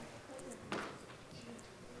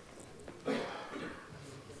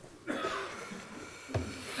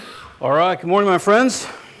All right, good morning, my friends.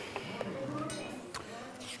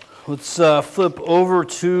 Let's flip over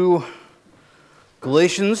to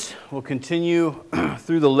Galatians. We'll continue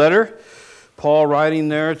through the letter. Paul writing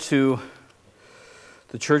there to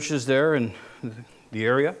the churches there in the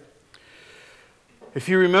area. If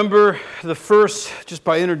you remember the first, just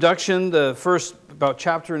by introduction, the first about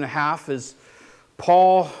chapter and a half is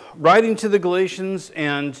Paul writing to the Galatians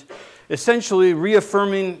and essentially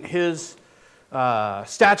reaffirming his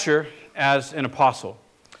stature as an apostle.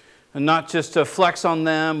 And not just to flex on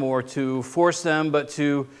them or to force them, but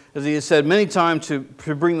to, as he has said many times, to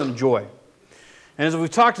bring them joy. And as we've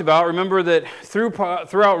talked about, remember that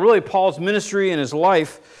throughout really Paul's ministry and his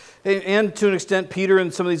life, and to an extent Peter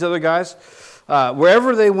and some of these other guys,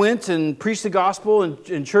 wherever they went and preached the gospel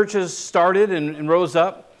and churches started and rose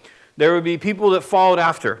up, there would be people that followed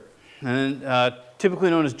after, and typically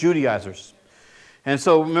known as Judaizers. And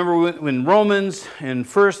so remember when Romans and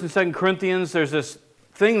 1st and 2nd Corinthians, there's this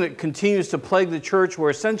thing that continues to plague the church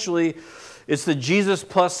where essentially it's the Jesus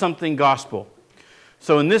plus something gospel.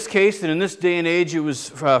 So in this case and in this day and age, it was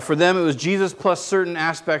for them it was Jesus plus certain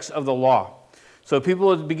aspects of the law. So people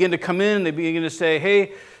would begin to come in, they begin to say,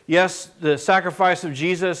 hey, yes, the sacrifice of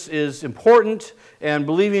Jesus is important and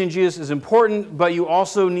believing in Jesus is important, but you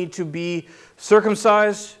also need to be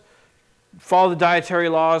circumcised, follow the dietary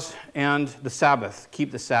laws, and the Sabbath.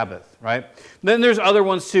 Keep the Sabbath, right? Then there's other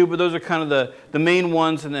ones too, but those are kind of the main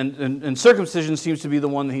ones, and circumcision seems to be the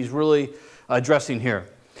one that he's really addressing here.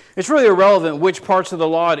 It's really irrelevant which parts of the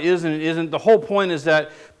law it is and it isn't. The whole point is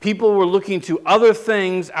that people were looking to other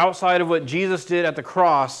things outside of what Jesus did at the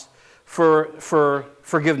cross for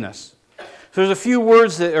forgiveness. So there's a few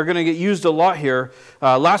words that are going to get used a lot here.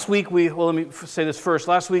 Last week let me say this first.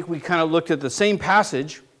 Last week we kind of looked at the same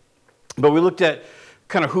passage, but we looked at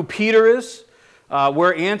kind of who Peter is,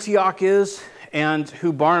 where Antioch is, and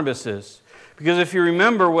who Barnabas is. Because if you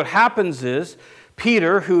remember, what happens is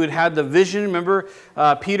Peter, who had the vision, remember,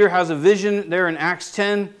 Peter has a vision there in Acts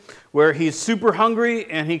 10 where he's super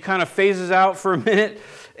hungry and he kind of phases out for a minute,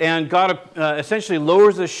 and God essentially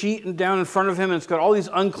lowers the sheet down in front of him, and it's got all these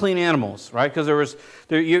unclean animals, right? Because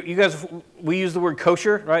you guys, we use the word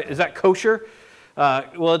kosher, right? Is that kosher?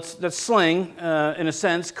 Well, that's slang in a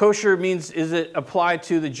sense. Kosher means, is it applied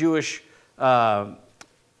to the Jewish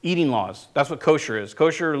eating laws? That's what kosher is.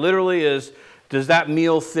 Kosher literally is, does that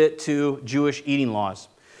meal fit to Jewish eating laws?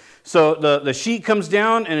 So the sheet comes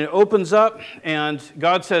down and it opens up, and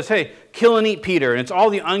God says, hey, kill and eat Peter. And it's all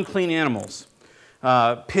the unclean animals,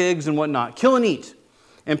 pigs and whatnot. Kill and eat.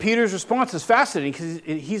 And Peter's response is fascinating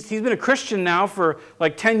because he's been a Christian now for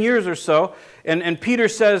like 10 years or so. And Peter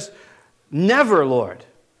says, never, Lord,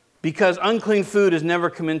 because unclean food has never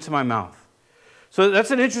come into my mouth. So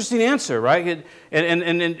that's an interesting answer, right?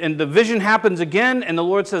 And the vision happens again, and the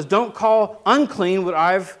Lord says, don't call unclean what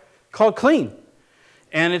I've called clean.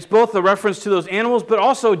 And it's both a reference to those animals, but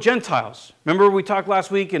also Gentiles. Remember we talked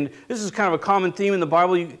last week, and this is kind of a common theme in the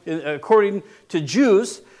Bible. According to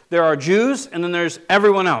Jews, there are Jews, and then there's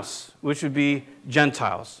everyone else, which would be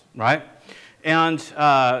Gentiles, right? And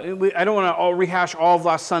I don't want to rehash all of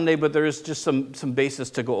last Sunday, but there is just some basis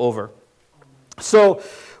to go over. So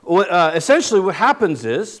essentially what happens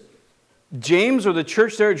is James, or the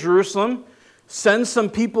church there at Jerusalem, sends some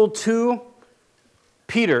people to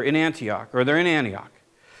Peter in Antioch, or they're in Antioch.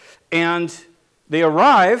 And they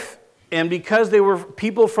arrive, and because they were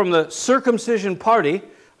people from the circumcision party, I'm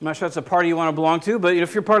not sure that's a party you want to belong to, but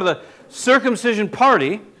if you're part of the circumcision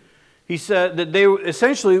party, he said that they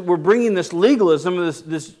essentially were bringing this legalism,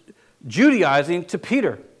 this Judaizing to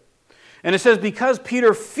Peter. And it says because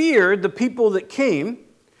Peter feared the people that came,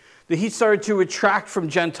 that he started to retract from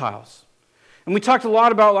Gentiles. And we talked a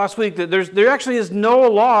lot about last week that there actually is no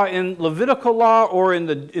law in Levitical law or in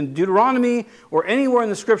Deuteronomy or anywhere in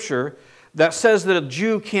the Scripture that says that a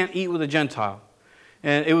Jew can't eat with a Gentile.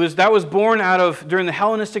 And that was born during the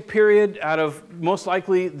Hellenistic period, out of most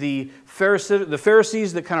likely the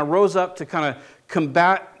Pharisees that kind of rose up to kind of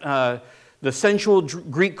combat the sensual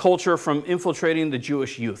Greek culture from infiltrating the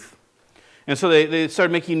Jewish youth. And so they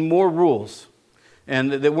started making more rules,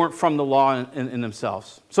 and they weren't from the law in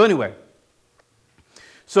themselves. So anyway,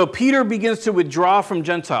 so Peter begins to withdraw from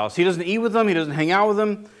Gentiles. He doesn't eat with them, he doesn't hang out with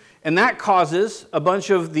them, and that causes a bunch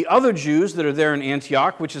of the other Jews that are there in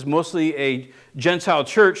Antioch, which is mostly a Gentile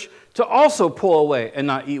church, to also pull away and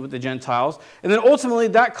not eat with the Gentiles. And then ultimately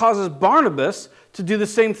that causes Barnabas to do the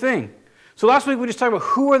same thing. So last week we just talked about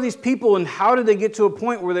who are these people and how did they get to a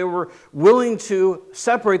point where they were willing to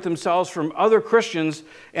separate themselves from other Christians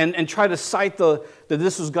and try to cite that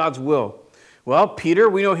this was God's will. Well, Peter,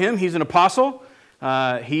 we know him. He's an apostle.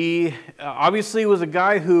 He obviously was a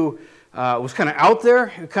guy who was kind of out there,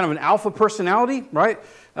 kind of an alpha personality, right?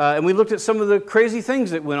 And we looked at some of the crazy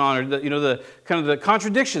things that went on, or the kind of the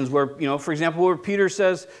contradictions where, for example, where Peter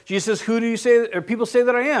says, Jesus says, "Who do you say, or people say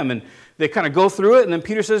that I am?" And they kind of go through it, and then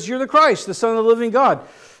Peter says, "You're the Christ, the Son of the living God."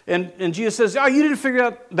 And Jesus says, "Oh, you didn't figure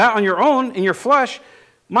out that on your own, in your flesh.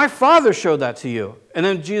 My Father showed that to you." And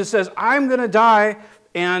then Jesus says, "I'm going to die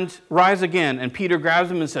and rise again." And Peter grabs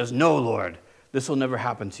him and says, "No, Lord, this will never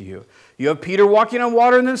happen to you." You have Peter walking on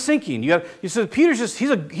water and then sinking. You said Peter's he's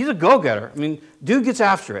a go-getter. I mean, dude gets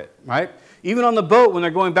after it, right? Even on the boat when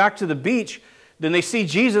they're going back to the beach, then they see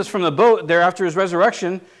Jesus from the boat there after his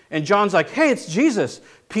resurrection, and John's like, "Hey, it's Jesus."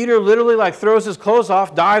 Peter literally throws his clothes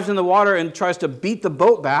off, dives in the water, and tries to beat the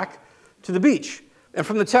boat back to the beach. And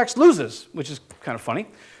from the text loses, which is kind of funny.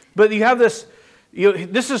 But you have this,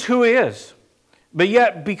 this is who he is. But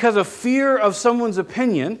yet, because of fear of someone's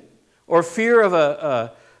opinion, or fear of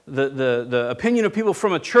the opinion of people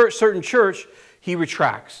from a certain church, he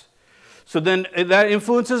retracts. So then that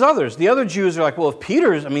influences others. The other Jews are like, well,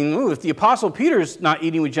 if the Apostle Peter's not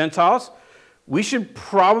eating with Gentiles, we should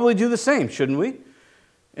probably do the same, shouldn't we?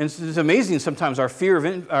 And it's amazing sometimes our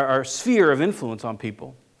sphere of influence on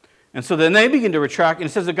people. And so then they begin to retract, and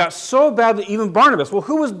it says it got so bad that even Barnabas, well,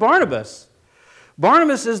 who was Barnabas?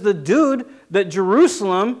 Barnabas is the dude that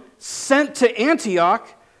Jerusalem sent to Antioch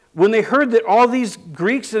when they heard that all these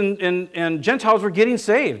Greeks and Gentiles were getting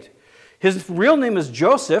saved. His real name is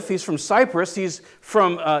Joseph. He's from Cyprus. He's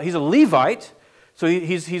a Levite. So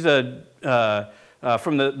he's from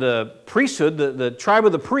the priesthood, the tribe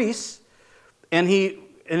of the priests. And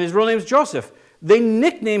his real name is Joseph. They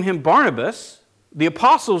nickname him Barnabas. The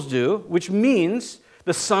apostles do, which means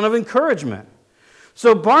the son of encouragement.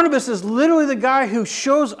 So Barnabas is literally the guy who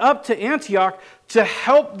shows up to Antioch to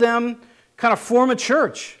help them kind of form a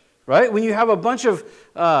church, right? When you have a bunch of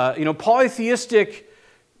polytheistic,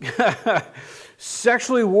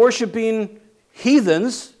 sexually worshiping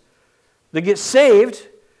heathens that get saved,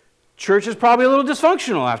 church is probably a little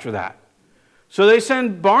dysfunctional after that. So they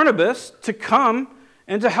send Barnabas to come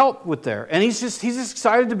and to help with there, and he's just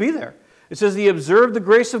excited to be there. It says he observed the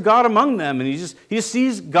grace of God among them, and he just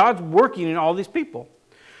sees God working in all these people.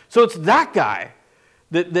 So it's that guy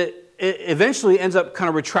that eventually ends up kind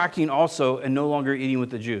of retracting also and no longer eating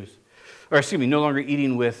with the Jews. No longer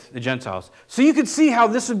eating with the Gentiles. So you could see how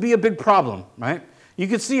this would be a big problem, right? You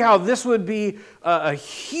could see how this would be a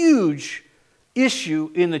huge issue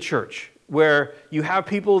in the church, where you have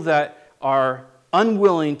people that are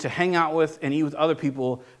unwilling to hang out with and eat with other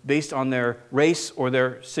people based on their race or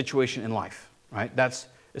their situation in life, right? That's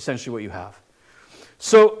essentially what you have.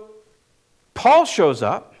 So Paul shows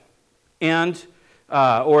up, and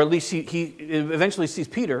or at least he eventually sees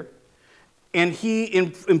Peter, and he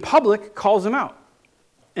in public calls him out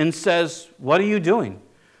and says, "What are you doing?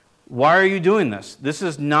 Why are you doing this? This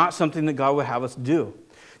is not something that God would have us do."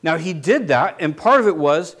 Now, he did that, and part of it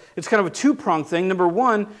was, it's kind of a two-pronged thing. Number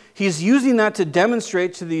one, he's using that to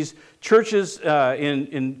demonstrate to these churches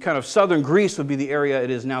in kind of southern Greece, would be the area it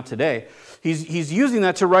is now today. He's using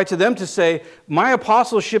that to write to them to say, my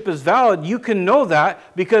apostleship is valid. You can know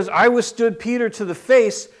that because I withstood Peter to the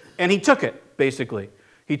face, and he took it, basically.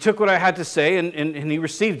 He took what I had to say, and he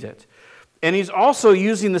received it. And he's also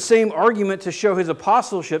using the same argument to show his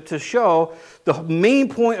apostleship, to show the main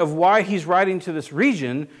point of why he's writing to this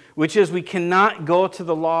region, which is we cannot go to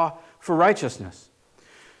the law for righteousness.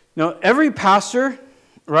 Now, every pastor,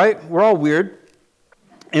 right, we're all weird,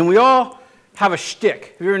 and we all have a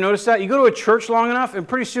shtick. Have you ever noticed that? You go to a church long enough, and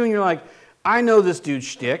pretty soon you're like, I know this dude's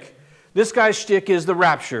shtick. This guy's shtick is the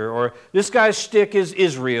rapture, or this guy's shtick is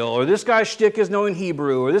Israel, or this guy's shtick is knowing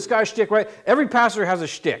Hebrew, or this guy's shtick, right? Every pastor has a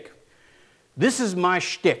shtick. This is my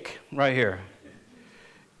shtick right here.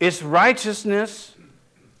 It's righteousness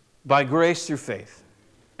by grace through faith,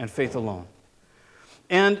 and faith alone.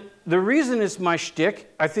 And the reason it's my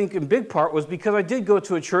shtick, I think in big part, was because I did go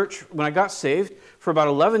to a church when I got saved for about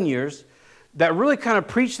 11 years that really kind of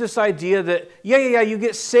preached this idea that, you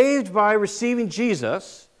get saved by receiving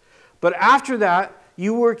Jesus, but after that,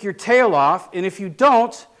 you work your tail off, and if you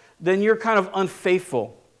don't, then you're kind of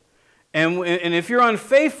unfaithful. And if you're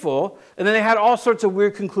unfaithful, and then they had all sorts of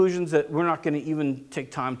weird conclusions that we're not going to even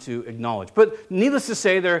take time to acknowledge. But needless to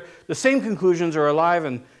say, the same conclusions are alive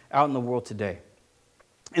and out in the world today.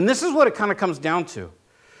 And this is what it kind of comes down to.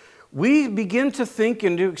 We begin to think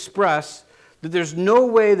and to express that there's no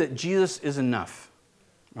way that Jesus is enough,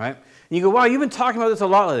 right? And you go, wow, you've been talking about this a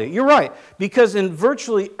lot lately. You're right, because in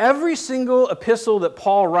virtually every single epistle that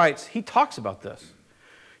Paul writes, he talks about this.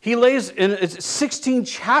 He lays in 16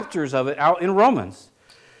 chapters of it out in Romans.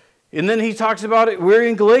 And then he talks about it, we're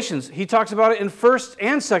in Galatians. He talks about it in 1st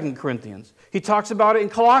and 2nd Corinthians. He talks about it in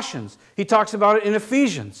Colossians. He talks about it in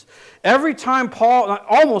Ephesians. Every time Paul,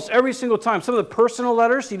 almost every single time, some of the personal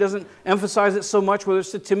letters, he doesn't emphasize it so much, whether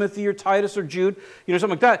it's to Timothy or Titus or Jude, something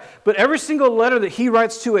like that. But every single letter that he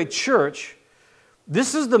writes to a church,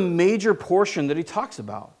 this is the major portion that he talks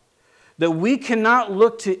about. That we cannot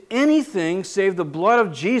look to anything save the blood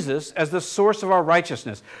of Jesus as the source of our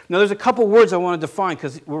righteousness. Now, there's a couple words I want to define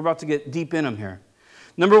because we're about to get deep in them here.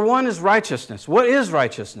 Number one is righteousness. What is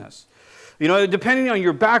righteousness? Depending on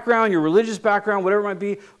your background, your religious background, whatever it might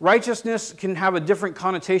be, righteousness can have a different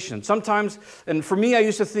connotation. Sometimes, and for me, I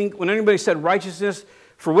used to think when anybody said righteousness,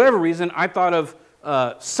 for whatever reason, I thought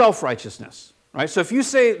of self-righteousness. Right? So if you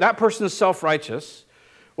say that person is self-righteous,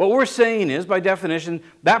 what we're saying is, by definition,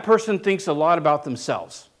 that person thinks a lot about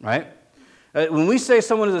themselves, right? When we say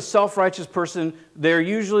someone is a self-righteous person, they're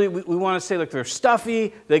usually, we want to say like they're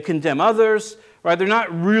stuffy, they condemn others, right? They're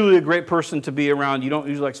not really a great person to be around. You don't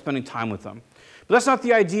usually like spending time with them. But that's not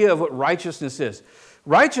the idea of what righteousness is.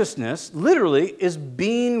 Righteousness, literally, is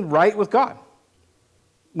being right with God.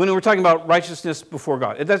 When we're talking about righteousness before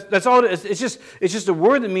God. That's all it is. It's just a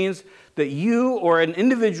word that means that you or an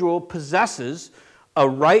individual possesses a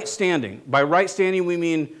right standing. By right standing, we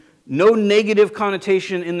mean no negative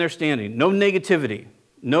connotation in their standing, no negativity,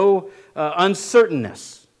 no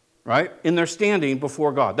uncertainness, right, in their standing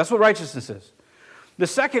before God. That's what righteousness is. The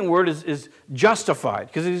second word is justified,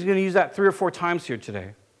 because he's going to use that 3 or 4 times here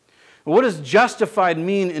today. What does justified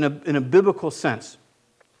mean in a biblical sense?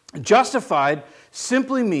 Justified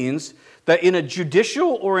simply means that in a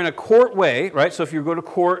judicial or in a court way, right? So if you go to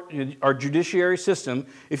court, our judiciary system,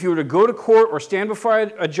 if you were to go to court or stand before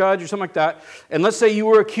a judge or something like that, and let's say you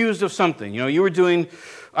were accused of something. You were doing,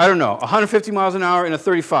 150 miles an hour in a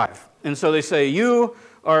 35. And so they say, you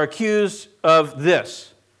are accused of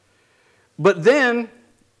this. But then,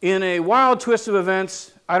 in a wild twist of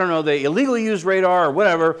events, they illegally used radar or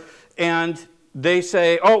whatever, and they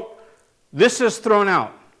say, oh, this is thrown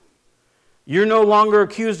out. You're no longer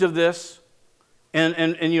accused of this,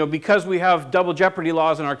 and because we have double jeopardy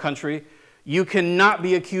laws in our country, you cannot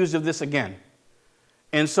be accused of this again.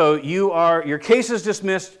 And so your case is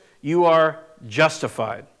dismissed, you are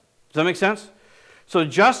justified. Does that make sense? So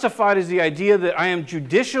justified is the idea that I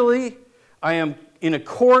am in a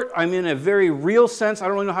court, I'm in a very real sense, I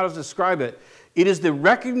don't really know how to describe it. It is the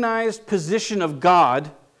recognized position of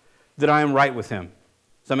God that I am right with Him.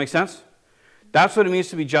 Does that make sense? That's what it means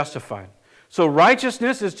to be justified. So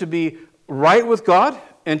righteousness is to be right with God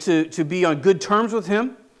and to be on good terms with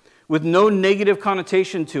Him with no negative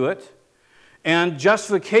connotation to it. And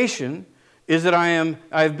justification is that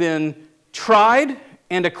I've been tried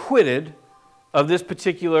and acquitted of this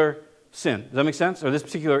particular sin. Does that make sense? Or this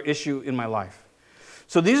particular issue in my life.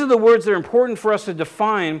 So these are the words that are important for us to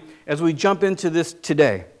define as we jump into this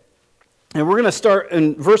today. And we're going to start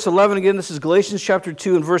in verse 11 again. This is Galatians chapter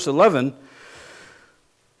 2 and verse 11.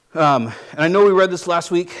 And I know we read this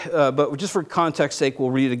last week, but just for context sake,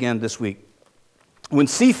 we'll read it again this week. When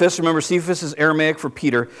Cephas, remember Cephas is Aramaic for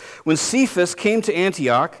Peter, when Cephas came to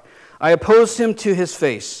Antioch, I opposed him to his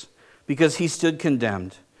face, because he stood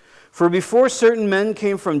condemned. For before certain men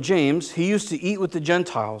came from James, he used to eat with the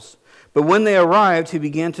Gentiles. But when they arrived, he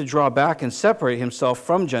began to draw back and separate himself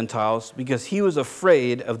from Gentiles, because he was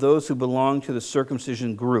afraid of those who belonged to the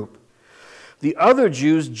circumcision group. The other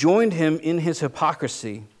Jews joined him in his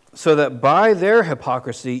hypocrisy, so that by their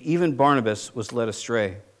hypocrisy even Barnabas was led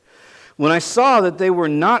astray. When I saw that they were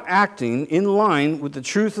not acting in line with the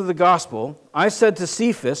truth of the gospel, I said to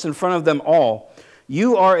Cephas in front of them all,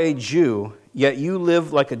 "You are a Jew, yet you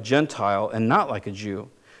live like a Gentile and not like a Jew.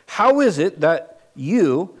 How is it that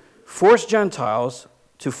you force Gentiles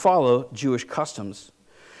to follow Jewish customs?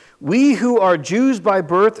 We who are Jews by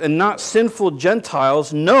birth and not sinful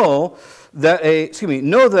Gentiles know that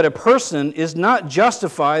a person is not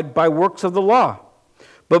justified by works of the law,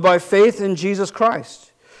 but by faith in Jesus Christ.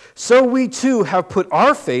 So we too have put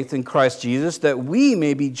our faith in Christ Jesus, that we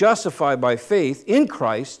may be justified by faith in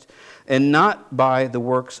Christ and not by the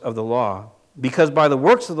works of the law. Because by the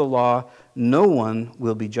works of the law, no one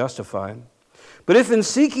will be justified. But if in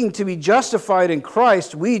seeking to be justified in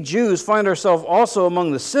Christ, we Jews find ourselves also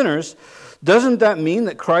among the sinners, doesn't that mean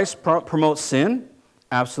that Christ promotes sin?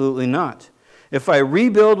 Absolutely not. If I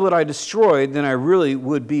rebuild what I destroyed, then I really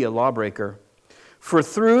would be a lawbreaker. For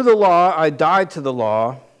through the law I died to the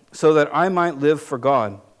law, so that I might live for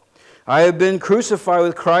God. I have been crucified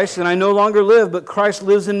with Christ, and I no longer live, but Christ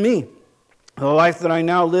lives in me. The life that I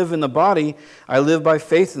now live in the body, I live by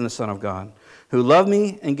faith in the Son of God, who loved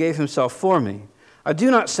me and gave himself for me. I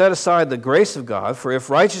do not set aside the grace of God, for if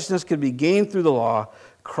righteousness could be gained through the law,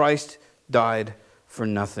 Christ died for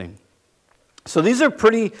nothing. So these are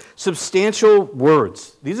pretty substantial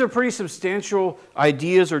words. These are pretty substantial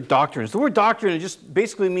ideas or doctrines. The word doctrine, it just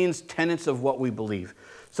basically means tenets of what we believe.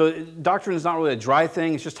 So doctrine is not really a dry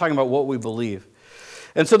thing. It's just talking about what we believe.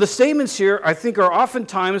 And so the statements here, I think, are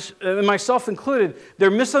oftentimes, and myself included,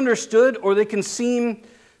 they're misunderstood, or they can seem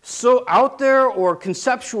so out there or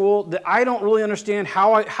conceptual that I don't really understand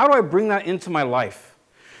how do I bring that into my life.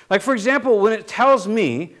 Like, for example, when it tells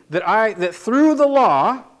me that through the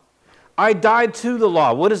law, I died to the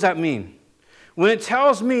law, what does that mean? When it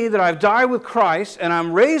tells me that I've died with Christ and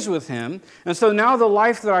I'm raised with Him, and so now the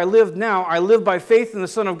life that I live now, I live by faith in the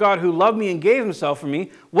Son of God who loved me and gave Himself for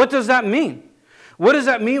me, what does that mean? What does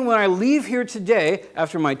that mean when I leave here today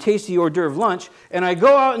after my tasty hors d'oeuvre lunch and I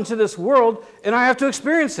go out into this world and I have to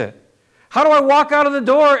experience it? How do I walk out of the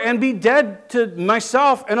door and be dead to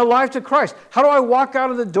myself and alive to Christ? How do I walk out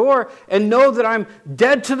of the door and know that I'm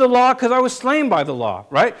dead to the law because I was slain by the law,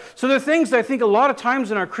 right? So there are things that I think a lot of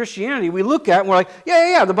times in our Christianity we look at and we're like,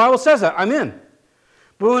 yeah, the Bible says that, I'm in.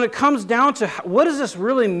 But when it comes down to what does this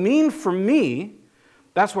really mean for me,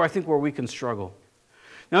 that's where I think where we can struggle.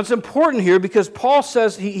 Now it's important here because Paul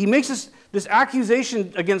says, he makes this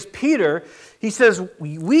accusation against Peter. He says,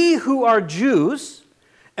 we who are Jews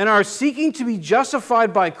and are seeking to be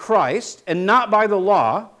justified by Christ and not by the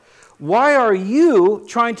law, why are you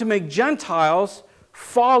trying to make Gentiles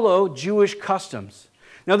follow Jewish customs?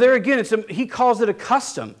 Now there again, he calls it a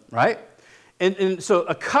custom, right? And so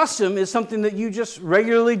a custom is something that you just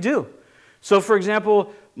regularly do. So for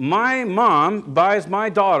example, my mom buys my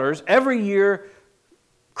daughters every year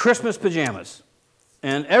Christmas pajamas.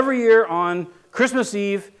 And every year on Christmas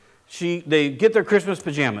Eve, they get their Christmas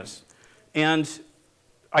pajamas. And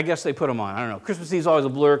I guess they put them on. I don't know. Christmas Eve is always a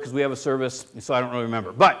blur because we have a service, so I don't really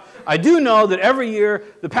remember. But I do know that every year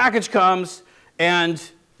the package comes and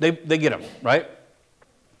they get them, right?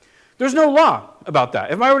 There's no law about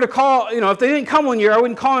that. If I were to call, if they didn't come one year, I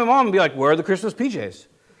wouldn't call my mom and be like, where are the Christmas PJs?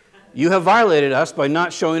 You have violated us by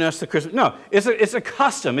not showing us the Christmas. No, it's a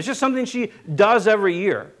custom. It's just something she does every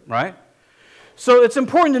year, right? So it's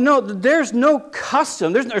important to note that there's no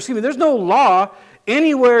custom, there's no law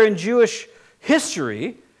anywhere in Jewish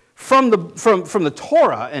history from the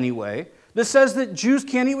Torah anyway that says that Jews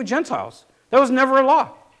can't eat with Gentiles. That was never a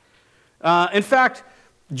law. In fact,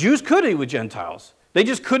 Jews could eat with Gentiles. They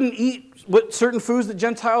just couldn't eat what certain foods that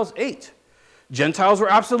Gentiles ate. Gentiles were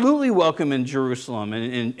absolutely welcome in Jerusalem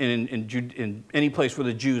and in any place where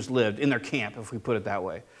the Jews lived, in their camp, if we put it that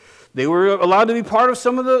way. They were allowed to be part of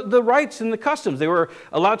some of the rites and the customs. They were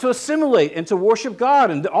allowed to assimilate and to worship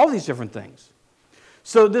God and all these different things.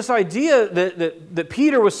 So this idea that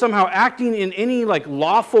Peter was somehow acting in any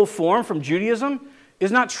lawful form from Judaism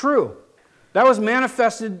is not true. That was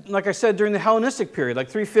manifested, like I said, during the Hellenistic period,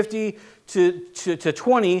 350 to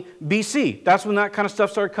 20 BC. That's when that kind of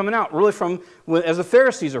stuff started coming out, really as the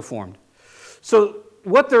Pharisees are formed. So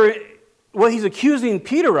what he's accusing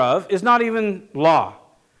Peter of is not even law.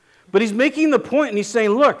 But he's making the point and he's saying,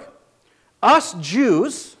 look, us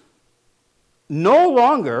Jews, no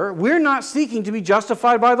longer, we're not seeking to be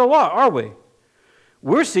justified by the law, are we?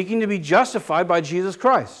 We're seeking to be justified by Jesus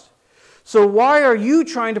Christ. So why are you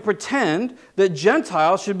trying to pretend that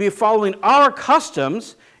Gentiles should be following our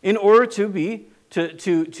customs in order to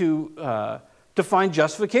find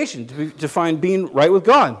justification, to find being right with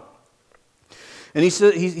God? And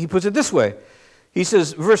he puts it this way. He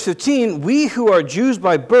says, verse 15, we who are Jews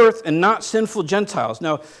by birth and not sinful Gentiles.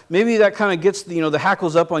 Now, maybe that kind of gets the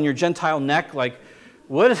hackles up on your Gentile neck,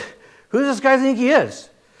 who does this guy think he is?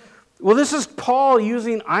 Well, this is Paul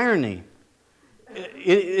using irony.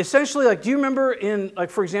 Essentially, do you remember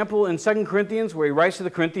for example, in 2 Corinthians, where he writes to the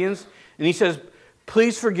Corinthians, and he says,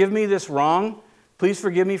 please forgive me this wrong. Please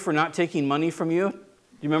forgive me for not taking money from you. Do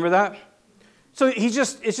you remember that? So it's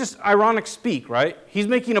just ironic speak, right? He's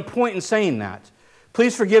making a point in saying that.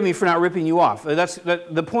 Please forgive me for not ripping you off.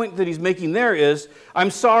 The point that he's making there is, I'm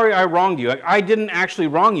sorry I wronged you. I didn't actually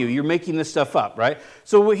wrong you. You're making this stuff up, right?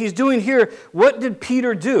 So what he's doing here, what did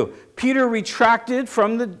Peter do? Peter retracted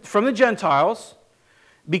from the Gentiles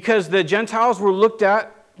because the Gentiles were looked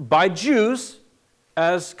at by Jews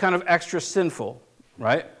as kind of extra sinful,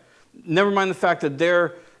 right? Never mind the fact that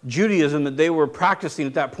their Judaism that they were practicing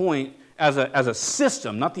at that point as a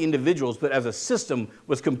system, not the individuals, but as a system,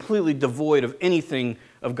 was completely devoid of anything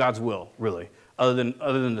of God's will, really, other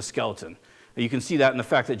than the skeleton. You can see that in the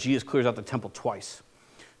fact that Jesus clears out the temple twice.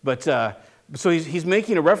 But so he's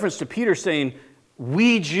making a reference to Peter saying,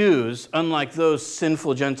 we Jews, unlike those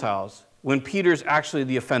sinful Gentiles, when Peter's actually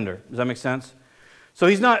the offender. Does that make sense? So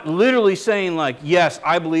he's not literally saying like, yes,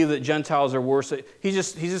 I believe that Gentiles are worse. He's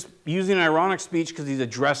just using an ironic speech because he's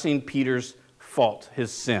addressing Peter's fault,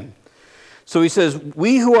 his sin. So he says,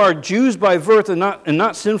 we who are Jews by birth and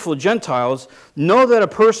not sinful Gentiles know that a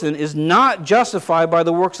person is not justified by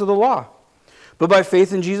the works of the law, but by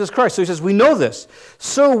faith in Jesus Christ. So he says, we know this.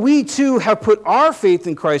 So we too have put our faith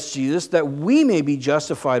in Christ Jesus, that we may be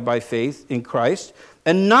justified by faith in Christ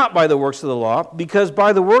and not by the works of the law, because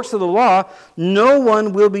by the works of the law, no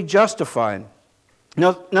one will be justified.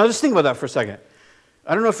 Now just think about that for a second.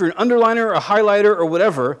 I don't know if you're an underliner or a highlighter or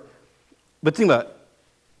whatever, but think about it.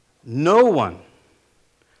 No one,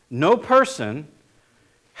 no person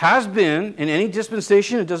has been in any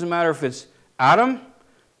dispensation, it doesn't matter if it's Adam,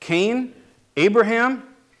 Cain, Abraham,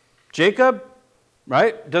 Jacob,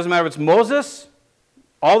 right? It doesn't matter if it's Moses,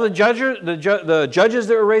 all the judges that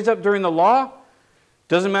were raised up during the law.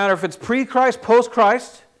 Doesn't matter if it's pre-Christ,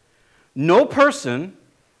 post-Christ. No person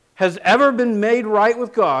has ever been made right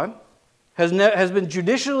with God, has been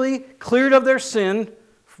judicially cleared of their sin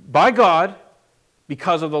by God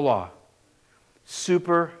because of the law.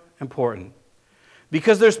 Super important.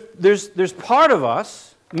 Because there's part of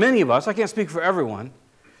us, many of us, I can't speak for everyone,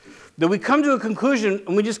 that we come to a conclusion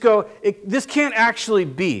and we just go, this can't actually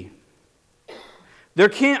be.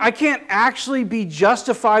 I can't actually be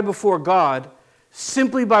justified before God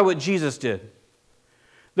simply by what Jesus did.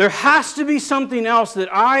 There has to be something else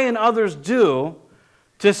that I and others do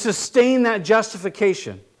to sustain that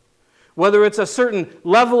justification. Whether it's a certain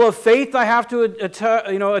level of faith I have to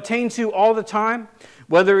attain to all the time,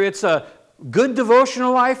 whether it's a good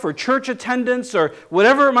devotional life or church attendance or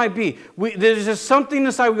whatever it might be. There's just something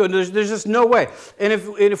inside we go, there's just no way. And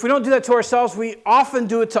if we don't do that to ourselves, we often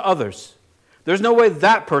do it to others. There's no way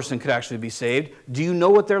that person could actually be saved. Do you know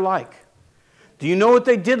what they're like? Do you know what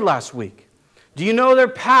they did last week? Do you know their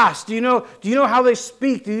past? Do you know how they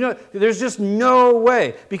speak? There's just no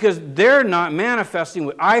way, because they're not manifesting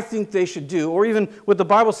what I think they should do, or even what the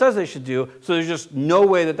Bible says they should do, so there's just no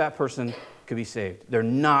way that person could be saved. They're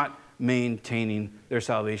not maintaining their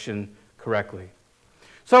salvation correctly.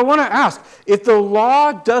 So I want to ask, if the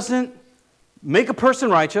law doesn't make a person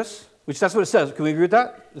righteous, which that's what it says, can we agree with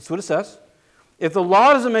that? That's what it says. If the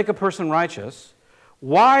law doesn't make a person righteous,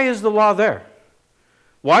 why is the law there?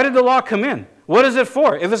 Why did the law come in? What is it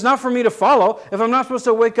for? If it's not for me to follow, if I'm not supposed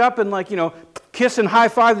to wake up and kiss and high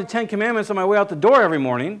five the 10 Commandments on my way out the door every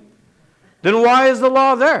morning, then why is the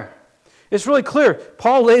law there? It's really clear.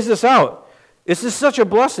 Paul lays this out. It's just such a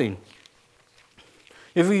blessing.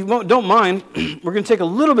 If you don't mind, we're going to take a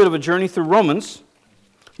little bit of a journey through Romans.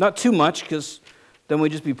 Not too much, because then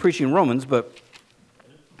we'd just be preaching Romans, but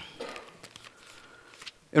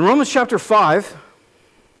in Romans chapter 5,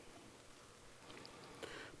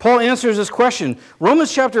 Paul answers this question.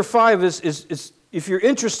 Romans chapter 5 is, if you're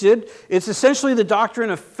interested, it's essentially the doctrine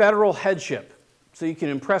of federal headship. So you can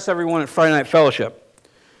impress everyone at Friday Night Fellowship.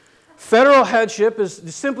 Federal headship is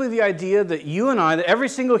simply the idea that you and I, that every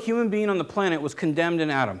single human being on the planet was condemned in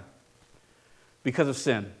Adam because of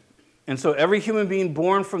sin. And so every human being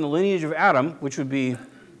born from the lineage of Adam, which would be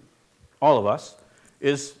all of us,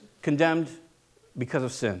 is condemned because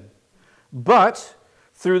of sin. But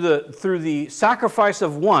through the sacrifice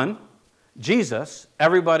of one, Jesus,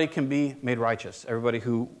 everybody can be made righteous. Everybody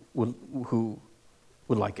who would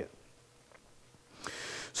like it.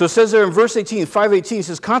 So it says there in verse 18, 5:18, it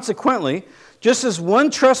says, consequently, just as one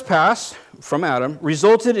trespass from Adam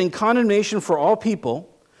resulted in condemnation for all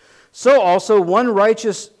people, so also one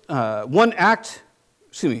righteous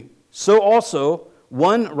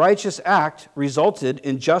act resulted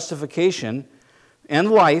in justification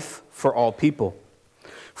and life for all people.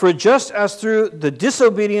 For just as through the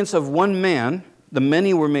disobedience of one man the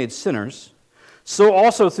many were made sinners, so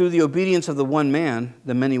also through the obedience of the one man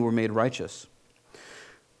the many were made righteous.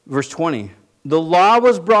 Verse 20, the law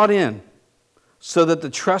was brought in so that the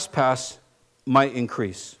trespass might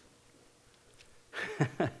increase.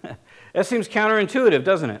 That seems counterintuitive,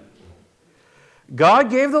 doesn't it? God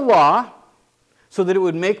gave the law so that it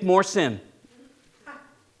would make more sin.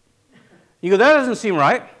 You go, that doesn't seem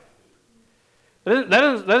right. That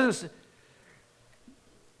doesn't.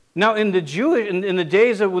 Now, in the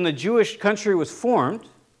days of when the Jewish country was formed,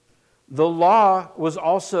 the law was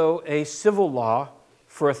also a civil law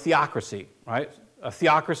for a theocracy, right? A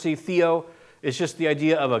theocracy, theo, is just the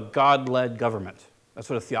idea of a God-led government. That's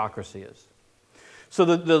what a theocracy is. So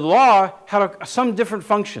the law had some different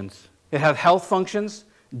functions. It had health functions,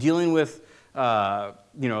 dealing with,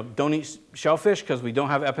 don't eat shellfish because we don't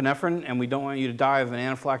have epinephrine and we don't want you to die of an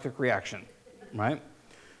anaphylactic reaction, right?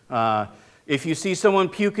 If you see someone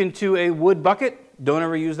puke into a wood bucket, don't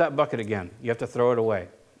ever use that bucket again. You have to throw it away,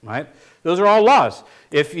 right? Those are all laws.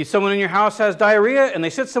 If someone in your house has diarrhea and they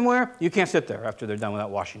sit somewhere, you can't sit there after they're done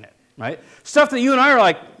without washing it, right? Stuff that you and I are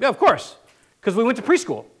like, yeah, of course, because we went to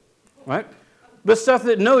preschool, right? But stuff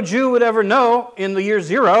that no Jew would ever know in the year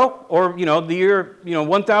 0 or, the year,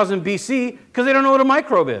 1000 BC, because they don't know what a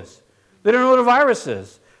microbe is. They don't know what a virus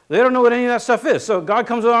is. They don't know what any of that stuff is. So God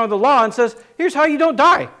comes along with the law and says, here's how you don't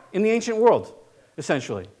die in the ancient world,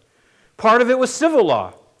 essentially. Part of it was civil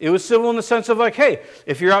law. It was civil in the sense of like, hey,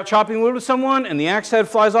 if you're out chopping wood with someone and the axe head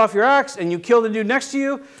flies off your axe and you kill the dude next to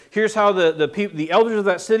you, here's how the elders of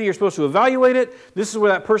that city are supposed to evaluate it. This is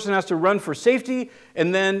where that person has to run for safety,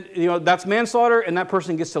 and then that's manslaughter, and that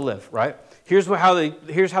person gets to live, right? Here's how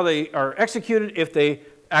they are executed if they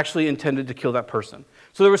actually intended to kill that person.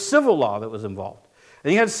 So there was civil law that was involved.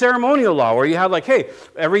 And you had ceremonial law where you had like, hey,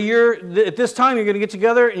 every year at this time you're going to get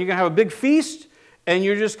together and you're going to have a big feast, and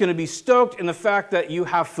you're just going to be stoked in the fact that you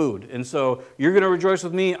have food. And so you're going to rejoice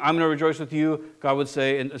with me, I'm going to rejoice with you, God would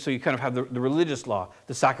say. And so you kind of have the religious law,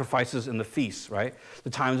 the sacrifices and the feasts, right?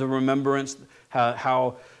 The times of remembrance,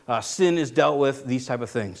 how sin is dealt with, these type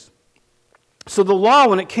of things. So the law,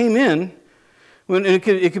 when it came in,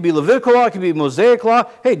 it could be Levitical law, it could be Mosaic law.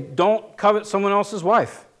 Hey, don't covet someone else's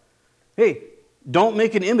wife. Hey, don't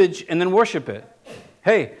make an image and then worship it.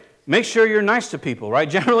 Hey, make sure you're nice to people, right?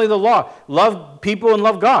 Generally the law, love people and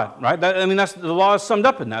love God, right? That's the law is summed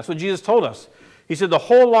up in that. That's what Jesus told us. He said the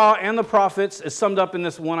whole law and the prophets is summed up in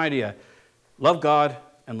this one idea. Love God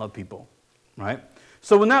and love people, right?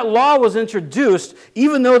 So when that law was introduced,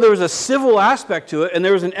 even though there was a civil aspect to it and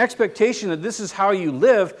there was an expectation that this is how you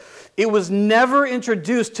live, it was never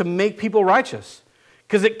introduced to make people righteous,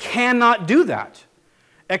 because it cannot do that.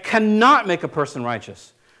 It cannot make a person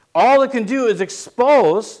righteous. All it can do is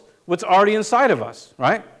expose what's already inside of us,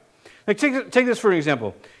 right? Like take this for an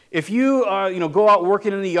example. If you go out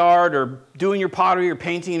working in the yard or doing your pottery or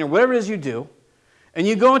painting or whatever it is you do, and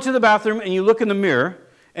you go into the bathroom and you look in the mirror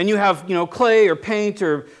and you have clay or paint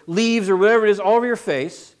or leaves or whatever it is all over your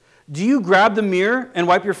face, do you grab the mirror and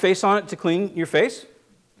wipe your face on it to clean your face?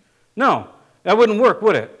 No, that wouldn't work,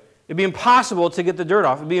 would it? It'd be impossible to get the dirt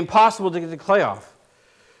off. It'd be impossible to get the clay off.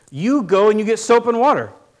 You go and you get soap and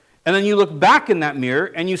water. And then you look back in that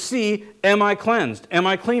mirror and you see, am I cleansed? Am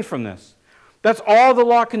I clean from this? That's all the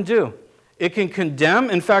law can do. It can condemn.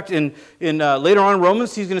 In fact, in later on in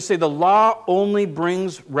Romans, he's going to say the law only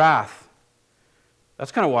brings wrath.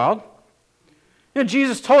 That's kind of wild.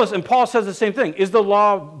 Jesus told us, and Paul says the same thing. Is the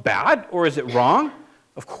law bad or is it wrong?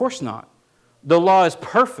 Of course not. The law is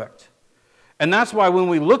perfect. And that's why when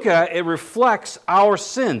we look at it, it reflects our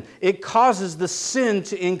sin. It causes the sin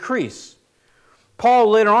to increase.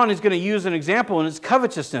 Paul later on is going to use an example, and it's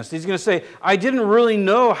covetousness. He's going to say, I didn't really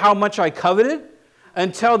know how much I coveted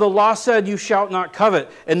until the law said you shall not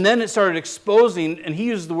covet. And then it started exposing, and he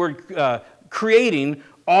used the word creating,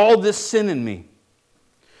 all this sin in me.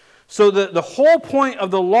 So the whole point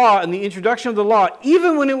of the law and the introduction of the law,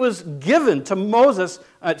 even when it was given to Moses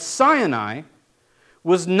at Sinai,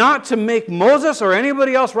 was not to make Moses or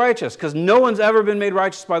anybody else righteous, because no one's ever been made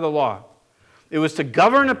righteous by the law. It was to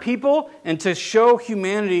govern a people and to show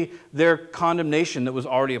humanity their condemnation that was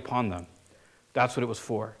already upon them. That's what it was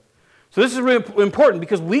for. So this is really important,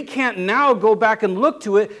 because we can't now go back and look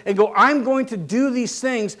to it and go, I'm going to do these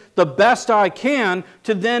things the best I can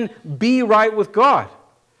to then be right with God.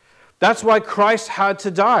 That's why Christ had to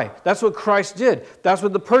die. That's what Christ did. That's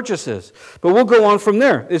what the purchase is. But we'll go on from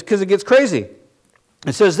there, because it gets crazy.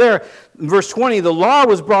 It says there, in verse 20, the law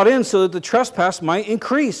was brought in so that the trespass might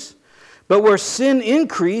increase. But where sin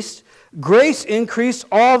increased, grace increased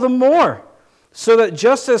all the more, so that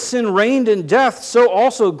just as sin reigned in death, so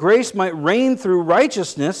also grace might reign through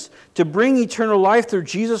righteousness to bring eternal life through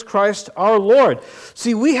Jesus Christ our Lord.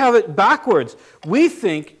 See, we have it backwards. We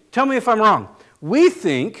think, tell me if I'm wrong, we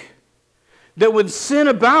think that when sin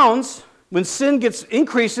abounds, when sin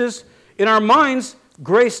increases in our minds,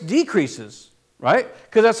 grace decreases. Right?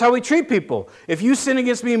 Because that's how we treat people. If you sin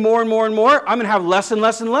against me more and more and more, I'm going to have less and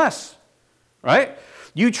less and less. Right?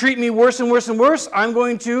 You treat me worse and worse and worse, I'm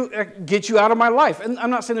going to get you out of my life. And I'm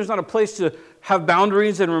not saying there's not a place to have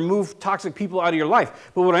boundaries and remove toxic people out of your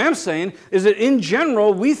life. But what I am saying is that in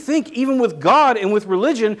general, we think, even with God and with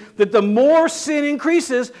religion, that the more sin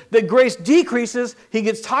increases, that grace decreases. He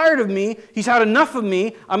gets tired of me. He's had enough of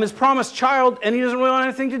me. I'm his promised child, and he doesn't really want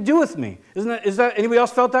anything to do with me. Is that anybody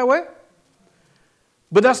else felt that way?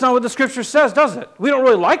 But that's not what the Scripture says, does it? We don't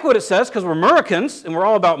really like what it says because we're Americans and we're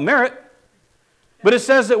all about merit. But it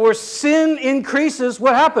says that where sin increases,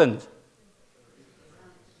 what happened?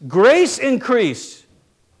 Grace increased.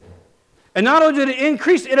 And not only did it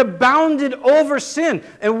increase, it abounded over sin.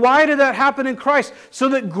 And why did that happen in Christ? So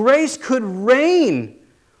that grace could reign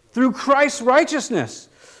through Christ's righteousness.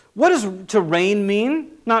 What does to reign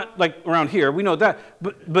mean? Not like around here, we know that.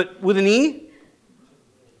 But with an E?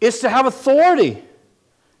 It's to have authority.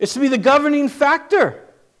 It's to be the governing factor.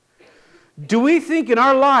 Do we think in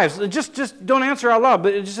our lives, just don't answer out loud,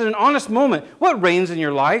 but just in an honest moment, what reigns in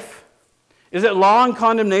your life? Is it law and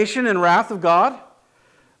condemnation and wrath of God?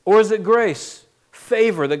 Or is it grace,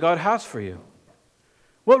 favor that God has for you?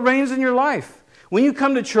 What reigns in your life? When you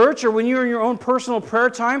come to church or when you're in your own personal prayer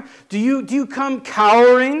time, do you come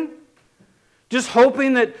cowering? Just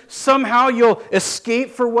hoping that somehow you'll escape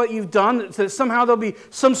for what you've done, that somehow there'll be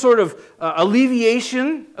some sort of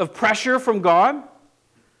alleviation of pressure from God?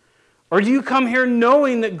 Or do you come here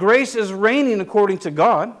knowing that grace is reigning according to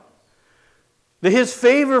God? That His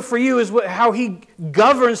favor for you is how He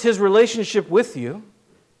governs His relationship with you?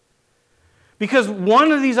 Because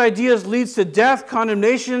one of these ideas leads to death,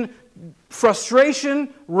 condemnation,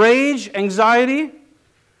 frustration, rage, anxiety.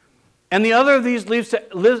 And the other of these leads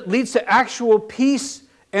to actual peace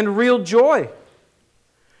and real joy.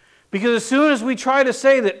 Because as soon as we try to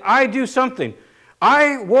say that I do something,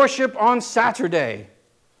 I worship on Saturday,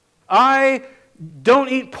 I don't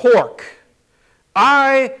eat pork,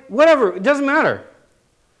 whatever, it doesn't matter.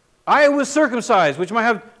 I was circumcised, which might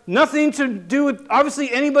have nothing to do with,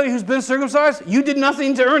 obviously, anybody who's been circumcised, you did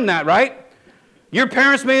nothing to earn that, right? Your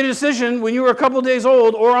parents made a decision when you were a couple days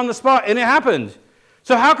old or on the spot, and it happened.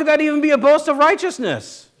 So how could that even be a boast of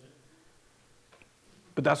righteousness?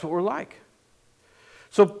 But that's what we're like.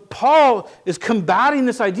 So Paul is combating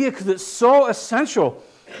this idea because it's so essential.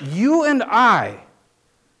 You and I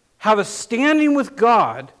have a standing with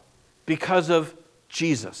God because of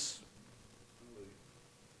Jesus.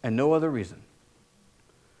 And no other reason.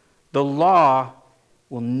 The law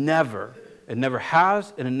will never, it never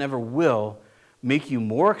has, and it never will, make you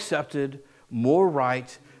more accepted, more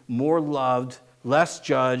right, more loved, less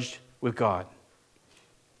judged with God.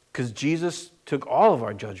 Because Jesus took all of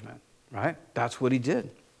our judgment, right? That's what He did.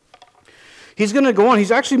 He's going to go on.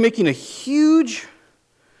 He's actually making a huge,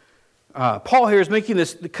 Paul here is making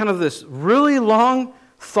this kind of this really long,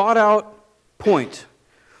 thought out point.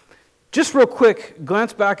 Just real quick,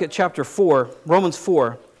 glance back at chapter 4, Romans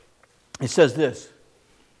 4. It says this.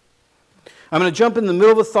 I'm going to jump in the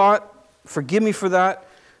middle of a thought. Forgive me for that.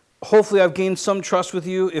 Hopefully I've gained some trust with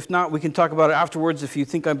you. If not, we can talk about it afterwards if you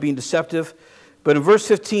think I'm being deceptive. But in verse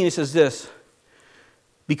 15, it says this.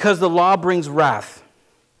 Because the law brings wrath,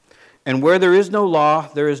 and where there is no law,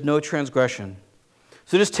 there is no transgression.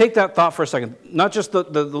 So just take that thought for a second. Not just the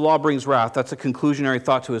law brings wrath. That's a conclusionary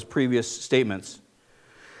thought to his previous statements.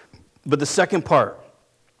 But the second part,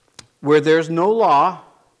 where there's no law,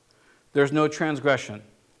 there's no transgression.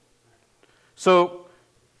 So,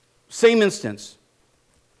 same instance.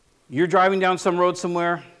 You're driving down some road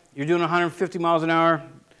somewhere, you're doing 150 miles an hour,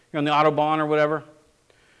 you're on the Autobahn or whatever,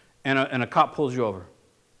 and a cop pulls you over,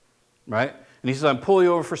 right? And he says, I'm pulling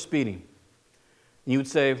you over for speeding. And you would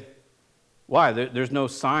say, why? There's no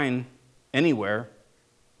sign anywhere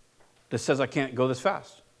that says I can't go this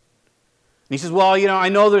fast. And he says, well, I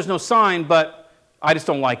know there's no sign, but I just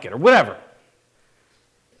don't like it, or whatever.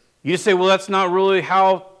 You just say, well, that's not really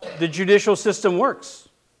how the judicial system works.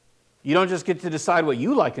 You don't just get to decide what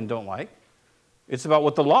you like and don't like. It's about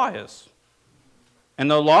what the law is. And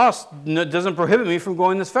the law doesn't prohibit me from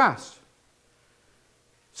going this fast.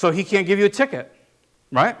 So he can't give you a ticket,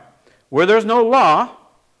 right? Where there's no law,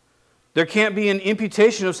 there can't be an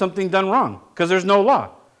imputation of something done wrong because there's no law.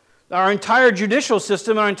 Our entire judicial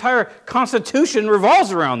system, our entire Constitution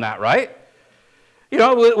revolves around that, right?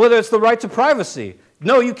 Whether it's the right to privacy.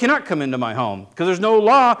 No, you cannot come into my home because there's no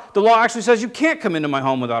law. The law actually says you can't come into my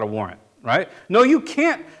home without a warrant, right? No, you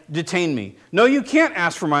can't detain me. No, you can't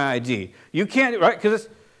ask for my ID. You can't, right? Because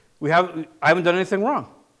I haven't done anything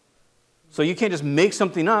wrong. So you can't just make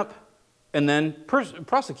something up and then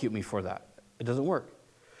prosecute me for that. It doesn't work.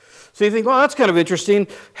 So you think, well, that's kind of interesting.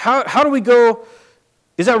 How do we go?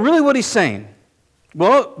 Is that really what he's saying?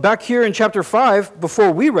 Well, back here in chapter 5,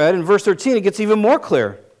 before we read, in verse 13, it gets even more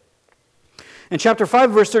clear. In chapter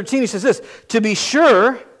 5, verse 13, he says this, to be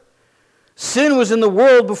sure, sin was in the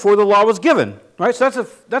world before the law was given. Right? So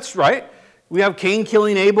that's right. We have Cain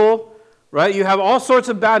killing Abel, right? You have all sorts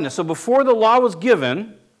of badness. So before the law was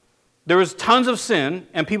given, there was tons of sin,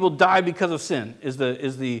 and people died because of sin, is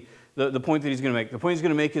the point that he's going to make. The point he's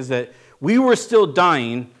going to make is that we were still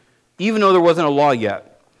dying, even though there wasn't a law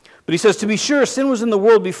yet. But he says, to be sure, sin was in the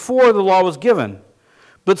world before the law was given.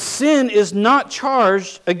 But sin is not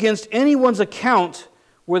charged against anyone's account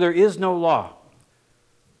where there is no law.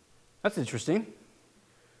 That's interesting.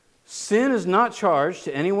 Sin is not charged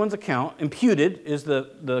to anyone's account. Imputed is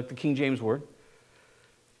the King James word.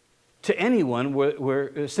 To anyone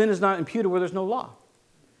where sin is not imputed where there's no law.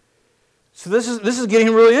 So this is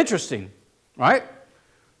getting really interesting, right?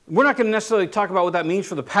 We're not going to necessarily talk about what that means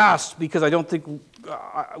for the past because I don't think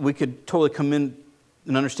we could totally come in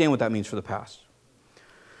and understand what that means for the past.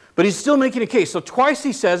 But he's still making a case. So twice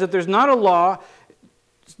he says if there's not a law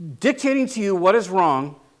dictating to you what is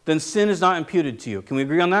wrong, then sin is not imputed to you. Can we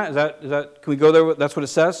agree on that? Is that? Can we go there? That's what it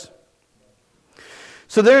says?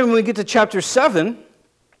 So then when we get to chapter 7,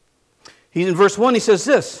 he's in verse 1, he says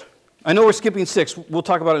this. I know we're skipping 6. We'll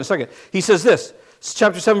talk about it in a second. He says this,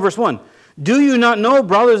 chapter 7, verse 1. Do you not know,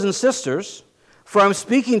 brothers and sisters, for I'm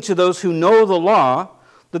speaking to those who know the law,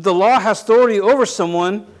 that the law has authority over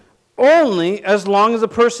someone only as long as the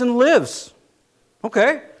person lives.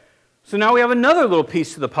 Okay, so now we have another little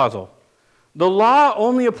piece to the puzzle. The law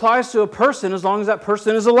only applies to a person as long as that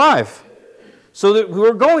person is alive. So that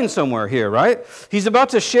we're going somewhere here, right? He's about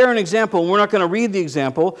to share an example, and we're not going to read the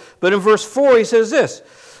example, but in verse 4 he says this,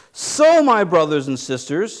 so my brothers and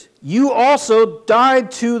sisters, you also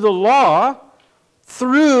died to the law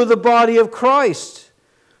through the body of Christ,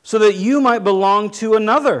 so that you might belong to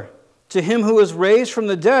another, to him who was raised from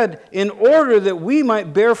the dead, in order that we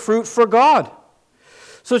might bear fruit for God.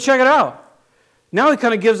 So check it out. Now he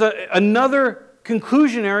kind of gives another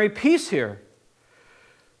conclusionary piece here.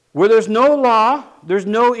 Where there's no law, there's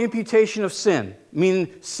no imputation of sin,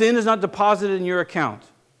 meaning sin is not deposited in your account.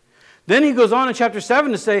 Then he goes on in chapter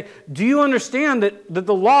 7 to say, do you understand that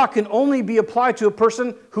the law can only be applied to a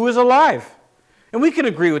person who is alive? And we can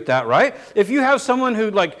agree with that, right? If you have someone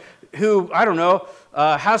who I don't know,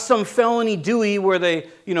 has some felony Dewey where they,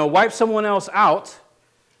 wipe someone else out,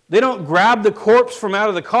 they don't grab the corpse from out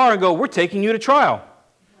of the car and go, we're taking you to trial.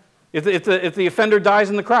 If the offender dies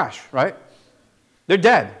in the crash, right? They're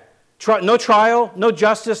dead. No trial, no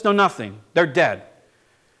justice, no nothing. They're dead.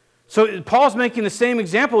 So Paul's making the same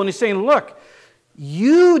example, and he's saying, look,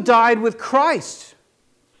 you died with Christ.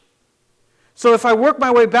 So if I work my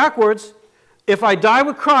way backwards, if I die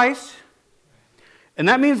with Christ, and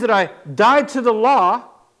that means that I died to the law,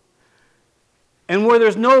 and where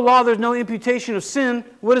there's no law, there's no imputation of sin,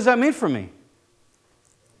 what does that mean for me?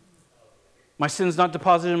 My sin's not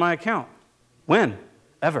deposited in my account. When?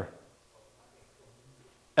 Ever.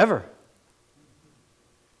 Ever.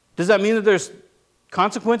 Does that mean that there's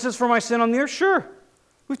consequences for my sin on the earth? Sure.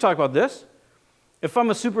 We've talked about this. If I'm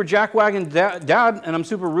a super jackwagon dad and I'm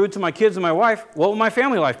super rude to my kids and my wife, what will my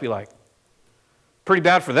family life be like? Pretty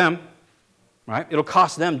bad for them, right? It'll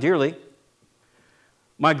cost them dearly.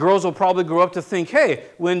 My girls will probably grow up to think, hey,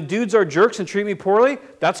 when dudes are jerks and treat me poorly,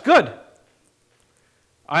 that's good.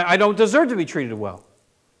 I don't deserve to be treated well.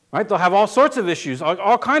 Right? They'll have all sorts of issues,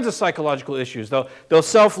 all kinds of psychological issues. They'll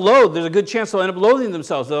self-loathe. There's a good chance they'll end up loathing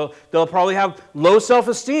themselves. They'll probably have low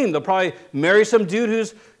self-esteem. They'll probably marry some dude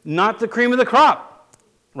who's not the cream of the crop.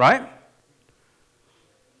 Right?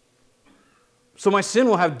 So my sin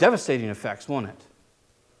will have devastating effects, won't it?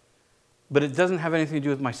 But it doesn't have anything to do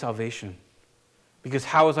with my salvation. Because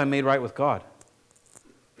how was I made right with God?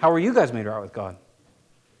 How were you guys made right with God?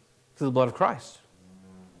 Through the blood of Christ.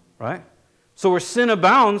 Right? So where sin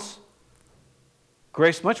abounds,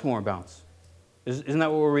 grace much more abounds. Isn't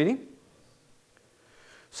that what we're reading?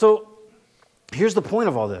 So here's the point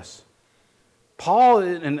of all this. Paul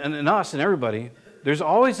and us and everybody, there's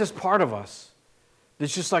always this part of us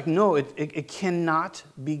that's just like, no, it cannot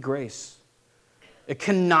be grace. It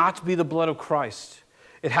cannot be the blood of Christ.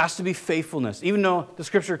 It has to be faithfulness. Even though the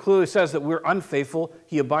scripture clearly says that we're unfaithful,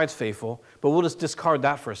 he abides faithful. But we'll just discard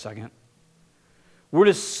that for a second. We're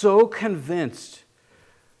just so convinced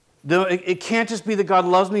that it can't just be that God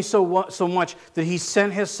loves me so much that he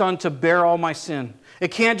sent his son to bear all my sin. It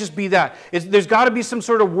can't just be that. There's got to be some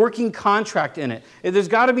sort of working contract in it. There's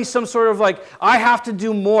got to be some sort of I have to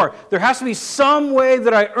do more. There has to be some way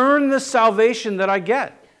that I earn the salvation that I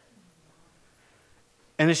get.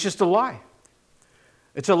 And it's just a lie.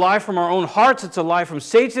 It's a lie from our own hearts. It's a lie from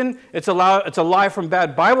Satan. It's a lie from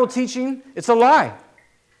bad Bible teaching. It's a lie.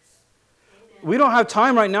 We don't have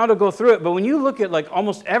time right now to go through it, but when you look at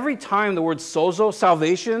almost every time the word sozo,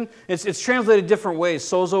 salvation, it's translated different ways,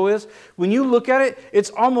 sozo is. When you look at it,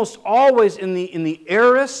 it's almost always in the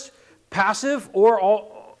aorist passive or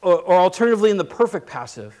alternatively in the perfect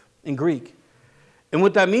passive in Greek. And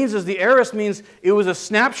what that means is the aorist means it was a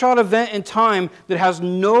snapshot event in time that has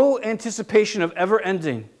no anticipation of ever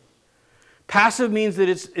ending. Passive means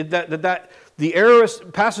that the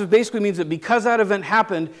aorist passive basically means that because that event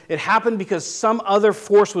happened, it happened because some other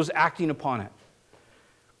force was acting upon it.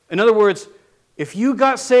 In other words, If you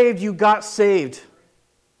got saved, you got saved.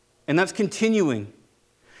 And that's continuing.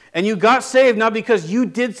 And you got saved not because you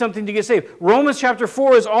did something to get saved. Romans chapter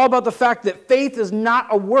 4 is all about the fact that faith is not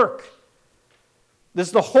a work. This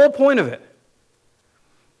is the whole point of it.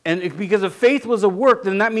 And because if faith was a work,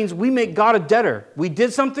 then that means we make God a debtor. We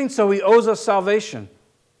did something, so He owes us salvation.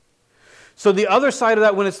 So the other side of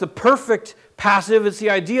that, when it's the perfect passive, it's the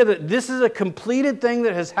idea that this is a completed thing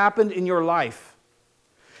that has happened in your life.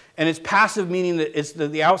 And it's passive, meaning that it's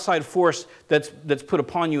the outside force that's put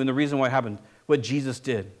upon you and the reason why it happened, what Jesus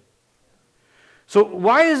did. So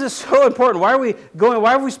why is this so important?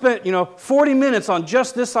 Why have we spent 40 minutes on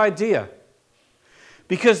just this idea?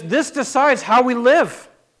 Because this decides how we live.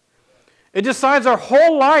 It decides our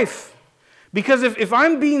whole life. Because if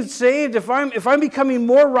I'm being saved, if I'm becoming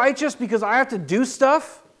more righteous because I have to do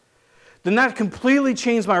stuff, then that completely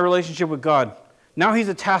changed my relationship with God. Now He's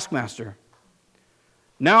a taskmaster.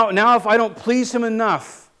 Now if I don't please Him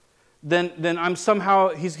enough, then I'm somehow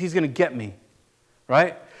He's going to get me,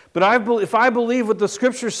 right? But if I believe what the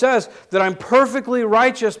Scripture says, that I'm perfectly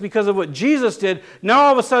righteous because of what Jesus did, now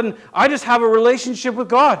all of a sudden I just have a relationship with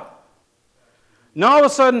God. Now all of a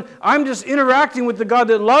sudden, I'm just interacting with the God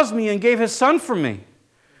that loves me and gave His Son for me.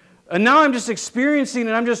 And now I'm just experiencing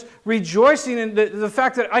and I'm just rejoicing in the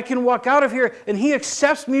fact that I can walk out of here and He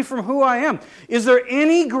accepts me from who I am. Is there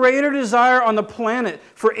any greater desire on the planet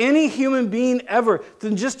for any human being ever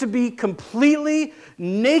than just to be completely,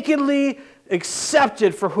 nakedly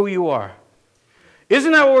accepted for who you are?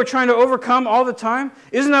 Isn't that what we're trying to overcome all the time?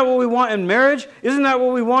 Isn't that what we want in marriage? Isn't that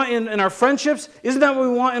what we want in our friendships? Isn't that what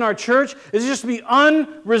we want in our church? Is it just to be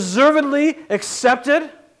unreservedly accepted?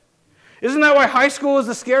 Isn't that why high school is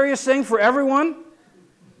the scariest thing for everyone?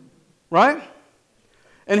 Right?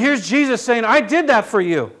 And here's Jesus saying, I did that for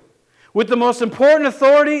you. With the most important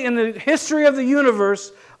authority in the history of the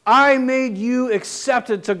universe, I made you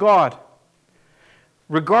accepted to God,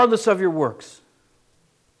 regardless of your works.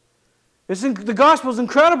 The gospel is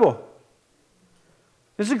incredible.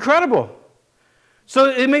 It's incredible. So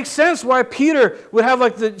it makes sense why Peter would have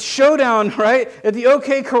like the showdown, right, at the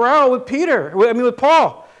OK Corral with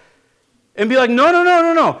Paul. And be like,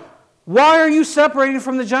 no. Why are you separating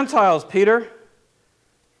from the Gentiles, Peter?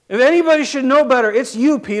 If anybody should know better, it's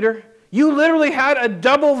you, Peter. You literally had a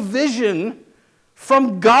double vision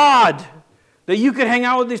from God that you could hang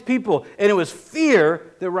out with these people. And it was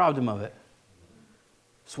fear that robbed him of it.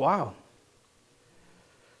 It's wild.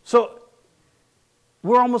 So,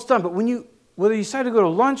 we're almost done, but whether you decide to go to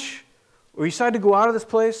lunch or you decide to go out of this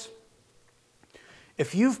place,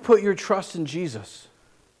 if you've put your trust in Jesus,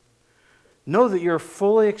 know that you're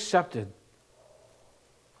fully accepted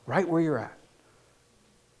right where you're at.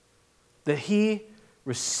 That He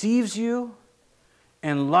receives you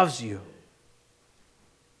and loves you.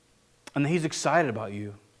 And that He's excited about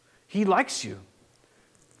you. He likes you.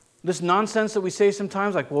 This nonsense that we say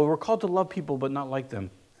sometimes, like, well, we're called to love people but not like them.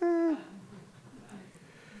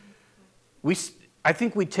 I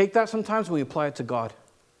think we take that sometimes when we apply it to God.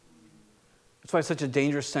 That's why it's such a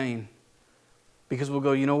dangerous saying. Because we'll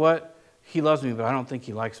go, you know what? He loves me, but I don't think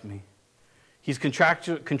He likes me. He's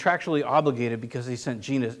contractually obligated because He sent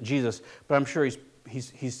Jesus, but I'm sure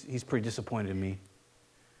he's pretty disappointed in me.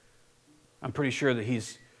 I'm pretty sure that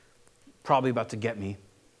He's probably about to get me.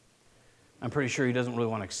 I'm pretty sure He doesn't really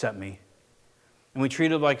want to accept me. And we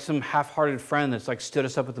treat Him like some half-hearted friend that's like stood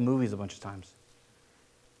us up at the movies a bunch of times.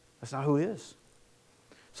 That's not who He is.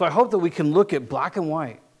 So I hope that we can look at black and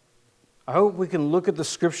white. I hope we can look at the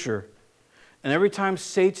Scripture. And every time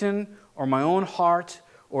Satan or my own heart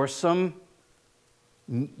or some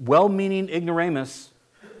well-meaning ignoramus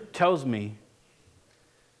tells me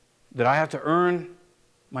that I have to earn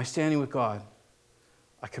my standing with God,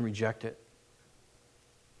 I can reject it.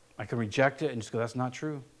 I can reject it and just go, that's not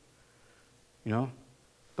true.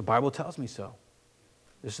 The Bible tells me so.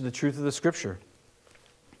 This is the truth of the Scripture.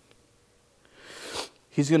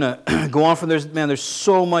 He's going to go on from there. Man, there's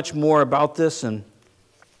so much more about this, and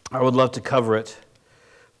I would love to cover it,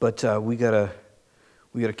 but we gotta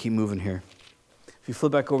keep moving here. If you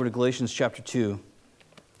flip back over to Galatians chapter 2.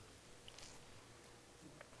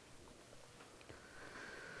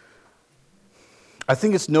 I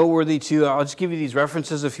think it's noteworthy too. I'll just give you these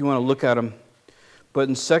references if you want to look at them. But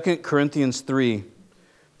in 2 Corinthians 3,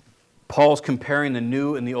 Paul's comparing the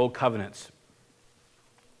new and the old covenants.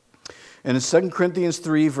 And in 2 Corinthians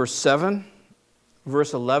 3, verse 7,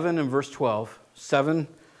 verse 11, and verse 12, 7,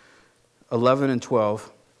 11, and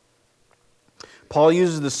 12, Paul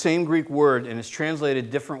uses the same Greek word and it's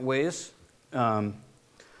translated different ways.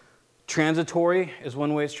 Transitory is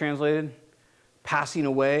one way it's translated. Passing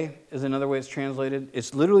away is another way it's translated.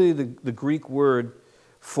 It's literally the Greek word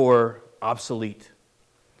for obsolete.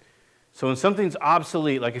 So when something's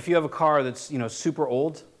obsolete, like if you have a car that's super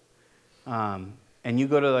old, and you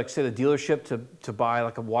go to say the dealership to buy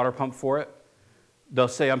like a water pump for it, they'll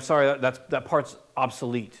say, I'm sorry, that part's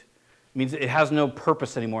obsolete. It means it has no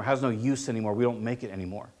purpose anymore, has no use anymore. We don't make it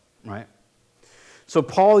anymore, right? So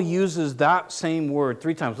Paul uses that same word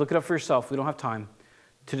 3 times. Look it up for yourself. We don't have time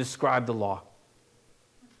to describe the law.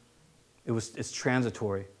 It's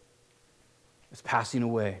transitory. It's passing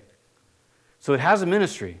away. So it has a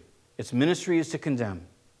ministry. Its ministry is to condemn.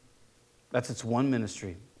 That's its one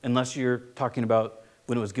ministry. Unless you're talking about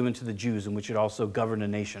when it was given to the Jews, in which it also governed a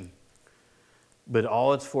nation. But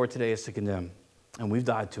all it's for today is to condemn. And we've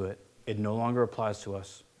died to it. It no longer applies to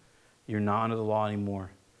us. You're not under the law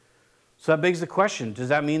anymore. So that begs the question, does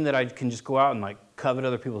that mean that I can just go out and covet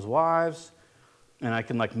other people's wives? And I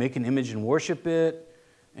can make an image and worship it?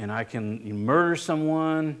 And I can murder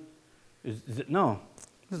someone? No,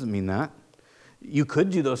 it doesn't mean that. You could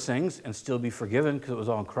do those things and still be forgiven because it was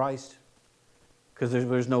all in Christ. Because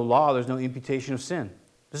there's no law, there's no imputation of sin.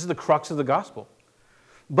 This is the crux of the gospel.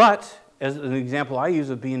 But, as an example I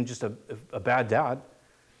use of being just a bad dad,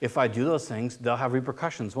 if I do those things, they'll have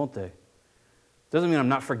repercussions, won't they? Doesn't mean I'm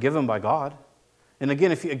not forgiven by God. And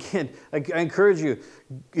again, I encourage you,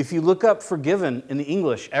 if you look up forgiven in the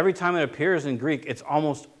English, every time it appears in Greek, it's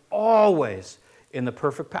almost always in the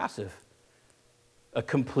perfect passive. A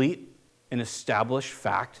complete and established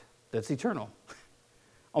fact that's eternal.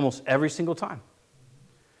 Almost every single time.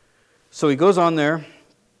 So he goes on there,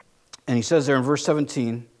 and he says there in verse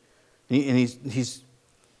 17, and he's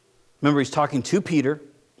talking to Peter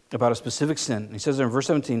about a specific sin. And he says there in verse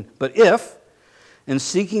 17, but if, in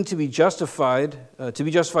seeking to be justified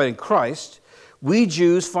in Christ, we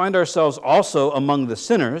Jews find ourselves also among the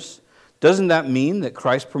sinners, doesn't that mean that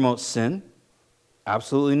Christ promotes sin?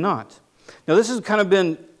 Absolutely not. Now this has kind of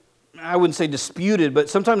been, I wouldn't say disputed, but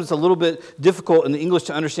sometimes it's a little bit difficult in the English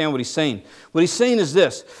to understand what he's saying. What he's saying is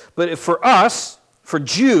this, but if for us, for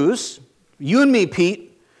Jews, you and me, Pete,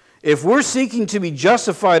 if we're seeking to be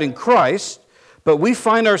justified in Christ, but we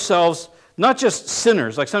find ourselves not just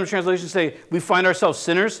sinners, like some translations say we find ourselves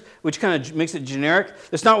sinners, which kind of makes it generic.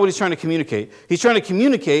 That's not what he's trying to communicate. He's trying to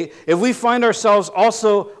communicate if we find ourselves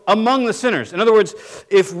also among the sinners. In other words,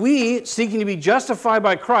 if we, seeking to be justified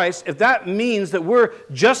by Christ, if that means that we're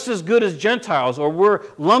just as good as Gentiles, or we're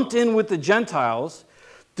lumped in with the Gentiles,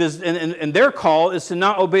 and their call is to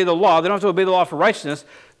not obey the law, they don't have to obey the law for righteousness,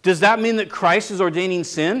 does that mean that Christ is ordaining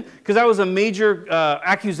sin? Because that was a major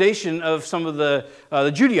accusation of some of the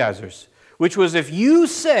Judaizers. Which was, if you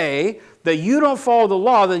say that you don't follow the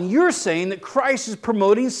law, then you're saying that Christ is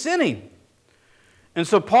promoting sinning. And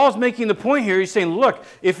so Paul's making the point here. He's saying, look,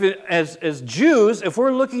 as Jews, if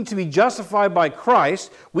we're looking to be justified by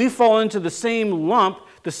Christ, we fall into the same lump,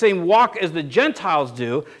 the same walk as the Gentiles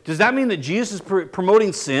do. Does that mean that Jesus is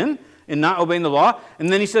promoting sin and not obeying the law?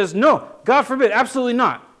 And then he says, no, God forbid, absolutely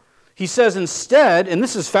not. He says instead, and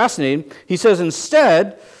this is fascinating, he says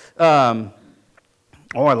instead,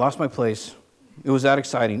 I lost my place. It was that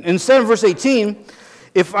exciting. Instead, in verse 18,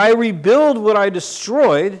 if I rebuild what I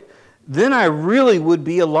destroyed, then I really would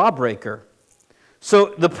be a lawbreaker.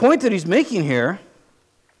 So the point that he's making here,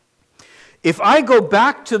 if I go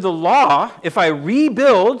back to the law, if I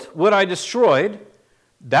rebuild what I destroyed,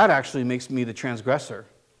 that actually makes me the transgressor.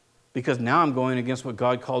 Because now I'm going against what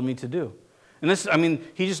God called me to do. And this,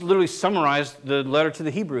 he just literally summarized the letter to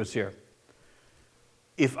the Hebrews here.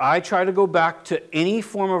 If I try to go back to any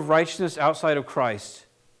form of righteousness outside of Christ,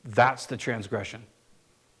 that's the transgression.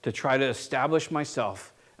 To try to establish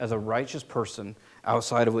myself as a righteous person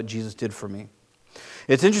outside of what Jesus did for me.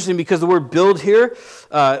 It's interesting because the word build here,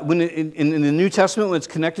 when in the New Testament, when it's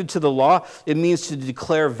connected to the law, it means to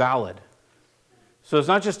declare valid. So it's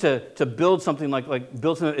not just to build something like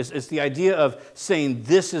build something, it's the idea of saying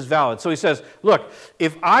this is valid. So he says, look,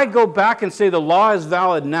 if I go back and say the law is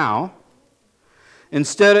valid now,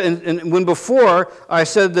 instead, and when before I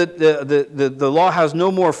said that the law has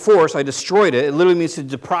no more force, I destroyed it. It literally means to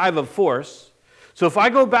deprive of force. So if I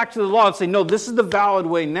go back to the law and say, no, this is the valid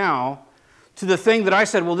way now, to the thing that I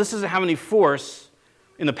said, well, this doesn't have any force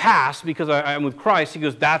in the past because I'm with Christ, he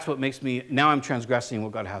goes, that's what makes me, now I'm transgressing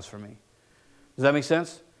what God has for me. Does that make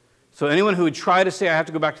sense? So anyone who would try to say I have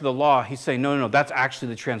to go back to the law, he's saying, no, that's actually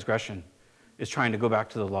the transgression, is trying to go back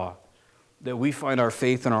to the law. That we find our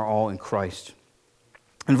faith and our all in Christ.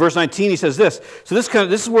 In verse 19, he says this. So this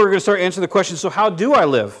is where we're going to start answering the question, so how do I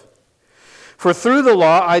live? For through the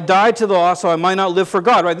law, I died to the law so I might not live for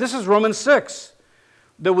God. Right? This is Romans 6.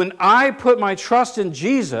 That when I put my trust in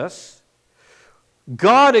Jesus,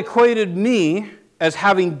 God equated me as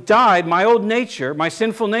having died, my old nature, my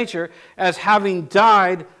sinful nature, as having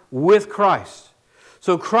died with Christ.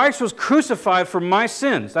 So Christ was crucified for my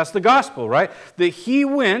sins. That's the gospel, right? That he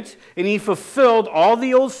went and he fulfilled all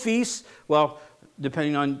the old feasts, well,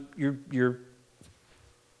 depending on your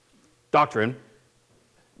doctrine,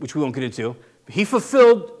 which we won't get into. He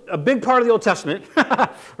fulfilled a big part of the Old Testament,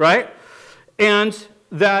 right? And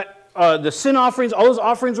that the sin offerings, all those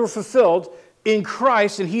offerings were fulfilled in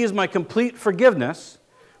Christ, and he is my complete forgiveness,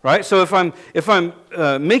 right? So if I'm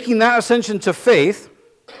making that ascension to faith,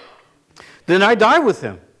 then I die with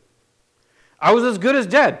him. I was as good as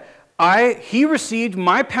dead. He received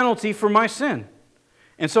my penalty for my sin.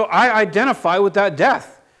 And so I identify with that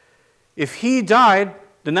death. If he died,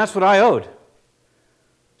 then that's what I owed.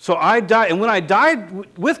 So I died, and when I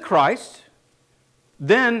died with Christ,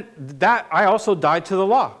 then that I also died to the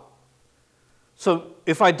law. So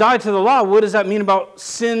if I died to the law, what does that mean about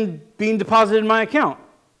sin being deposited in my account?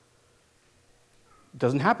 It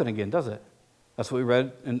doesn't happen again, does it? That's what we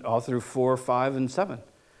read all through 4, 5, and 7.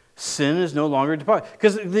 Sin is no longer deposited.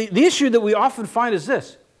 Because the issue that we often find is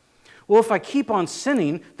this. Well, if I keep on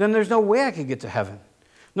sinning, then there's no way I could get to heaven.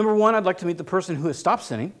 Number one, I'd like to meet the person who has stopped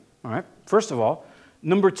sinning. All right, first of all.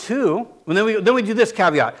 Number two, and then we do this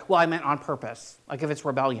caveat. Well, I meant on purpose, like if it's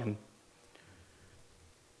rebellion.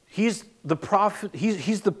 He's the prophet.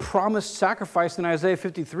 He's the promised sacrifice in Isaiah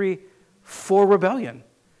 53 for rebellion.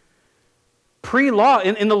 Pre-law,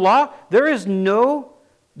 in the law, there is no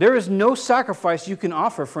sacrifice you can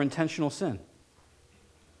offer for intentional sin,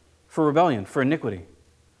 for rebellion, for iniquity.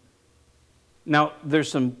 Now,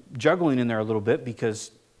 there's some juggling in there a little bit because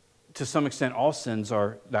to some extent all sins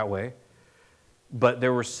are that way. But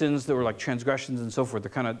there were sins that were like transgressions and so forth.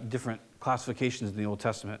 They're kind of different classifications in the Old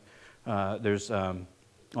Testament.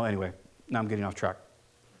 Anyway, now I'm getting off track.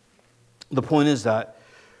 The point is that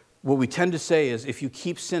what we tend to say is if you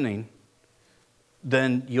keep sinning,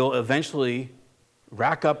 then you'll eventually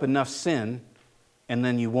rack up enough sin and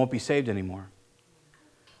then you won't be saved anymore.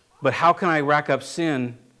 But how can I rack up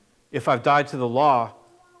sin if I've died to the law,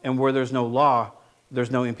 and where there's no law,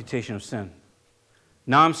 there's no imputation of sin?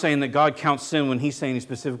 Now I'm saying that God counts sin when he's saying he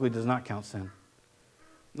specifically does not count sin.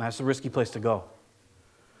 That's a risky place to go.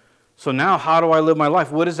 So now how do I live my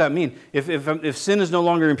life? What does that mean? If sin is no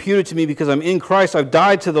longer imputed to me because I'm in Christ, I've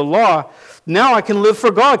died to the law, now I can live for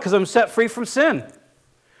God because I'm set free from sin.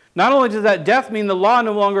 Not only does that death mean the law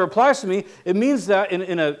no longer applies to me, it means that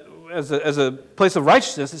as a place of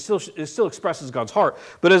righteousness, it still expresses God's heart.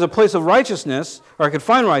 But as a place of righteousness, or I could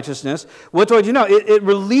find righteousness, what do I do now? It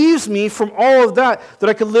relieves me from all of that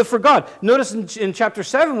I could live for God. Notice in chapter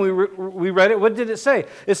 7, we read it. What did it say?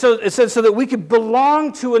 It said so that we could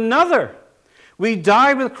belong to another. We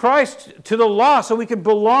died with Christ to the law so we could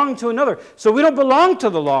belong to another. So we don't belong to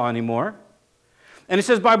the law anymore. And it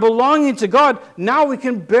says by belonging to God, now we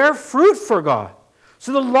can bear fruit for God.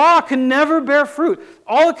 So the law can never bear fruit.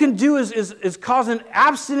 All it can do is cause an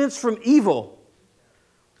abstinence from evil.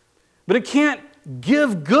 But it can't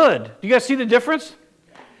give good. Do you guys see the difference?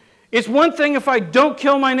 It's one thing if I don't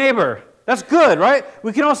kill my neighbor. That's good, right?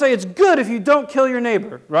 We can all say it's good if you don't kill your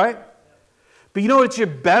neighbor, right? But you know what's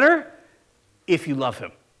better? If you love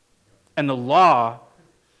him. And the law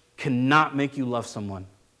cannot make you love someone.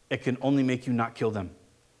 It can only make you not kill them.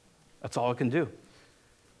 That's all it can do.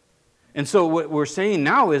 And so what we're saying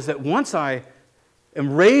now is that once I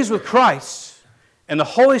am raised with Christ and the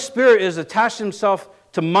Holy Spirit is attached himself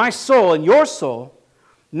to my soul and your soul,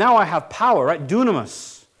 now I have power, right?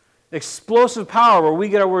 Dunamis, explosive power, where we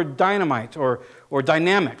get our word dynamite or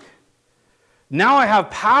dynamic. Now I have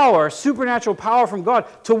power, supernatural power from God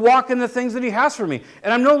to walk in the things that he has for me.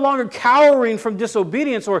 And I'm no longer cowering from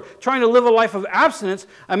disobedience or trying to live a life of abstinence.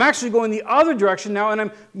 I'm actually going the other direction now, and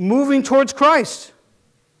I'm moving towards Christ.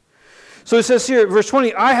 So it says here, verse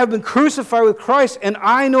 20, I have been crucified with Christ, and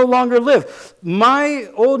I no longer live. My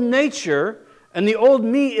old nature and the old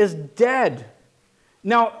me is dead.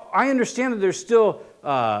 Now, I understand that there's still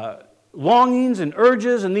longings and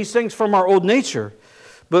urges and these things from our old nature.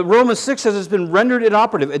 But Romans 6 says it's been rendered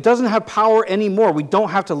inoperative. It doesn't have power anymore. We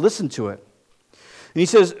don't have to listen to it. And he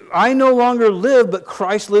says, I no longer live, but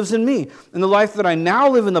Christ lives in me. In the life that I now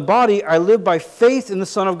live in the body, I live by faith in the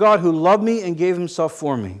Son of God who loved me and gave himself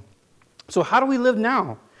for me. So how do we live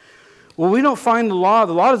now? Well, we don't find the law.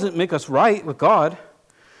 The law doesn't make us right with God.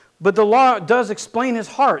 But the law does explain his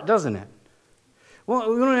heart, doesn't it?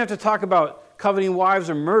 Well, we don't have to talk about coveting wives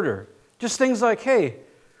or murder. Just things like, hey,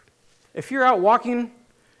 if you're out walking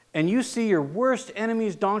and you see your worst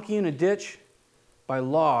enemy's donkey in a ditch, by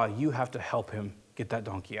law, you have to help him get that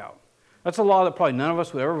donkey out. That's a law that probably none of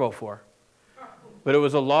us would ever vote for. But it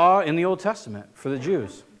was a law in the Old Testament for the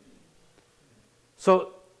Jews.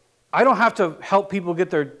 So I don't have to help people get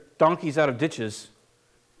their donkeys out of ditches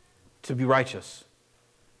to be righteous.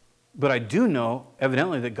 But I do know,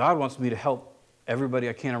 evidently, that God wants me to help everybody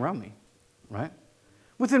I can around me, right?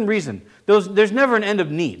 Within reason. There's never an end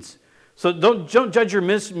of needs. So don't judge your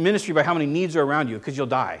ministry by how many needs are around you, because you'll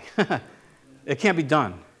die. It can't be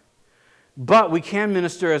done. But we can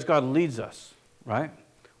minister as God leads us, right?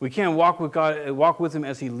 We can walk with Him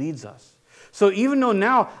as He leads us. So even though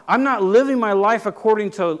now I'm not living my life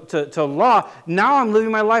according to law, now I'm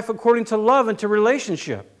living my life according to love and to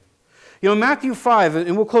relationship. You know, Matthew 5,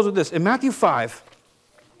 and we'll close with this. In Matthew 5,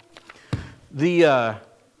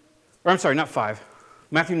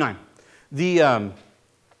 Matthew 9.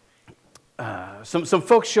 Some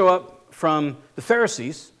folks show up from the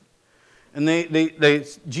Pharisees, and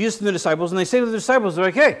Jesus and the disciples, and they say to the disciples, they're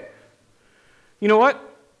like, hey, you know what?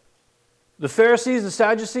 The Pharisees, the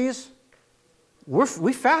Sadducees,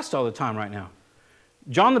 we fast all the time right now.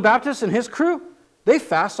 John the Baptist and his crew, they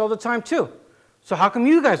fast all the time too. So how come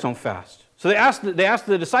you guys don't fast? So they asked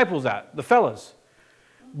the disciples that, the fellas.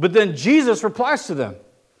 But then Jesus replies to them.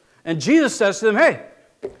 And Jesus says to them, hey,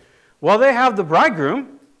 while they have the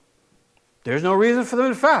bridegroom, there's no reason for them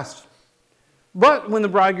to fast. But when the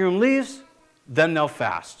bridegroom leaves, then they'll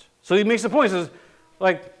fast. So he makes the point, he says,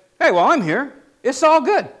 like, hey, while I'm here, it's all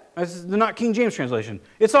good. This is not King James translation.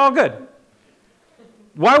 It's all good.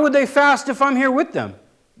 Why would they fast if I'm here with them?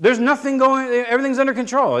 There's nothing everything's under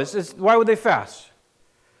control. Why would they fast?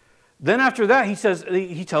 Then after that,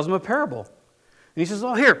 he tells them a parable. And he says,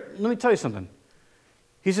 oh, here, let me tell you something.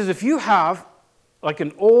 He says, if you have like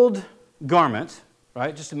an old garment,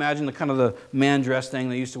 right? Just imagine the man dress thing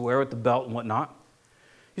they used to wear with the belt and whatnot.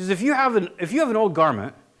 He says, if you have an old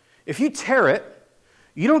garment, if you tear it,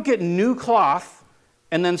 you don't get new cloth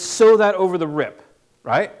and then sew that over the rip,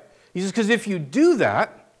 right? He says, because if you do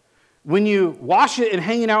that, when you wash it and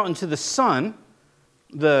hang it out into the sun,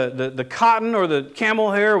 the cotton or the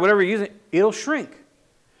camel hair or whatever you're using, it'll shrink.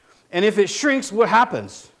 And if it shrinks, what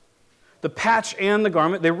happens? The patch and the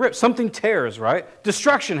garment, they rip. Something tears, right?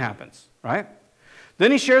 Destruction happens, right?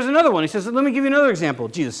 Then he shares another one. He says, let me give you another example,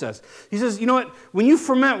 Jesus says. He says, you know what? When you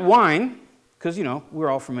ferment wine, because, we're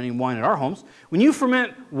all fermenting wine at our homes. When you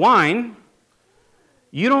ferment wine,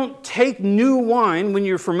 you don't take new wine when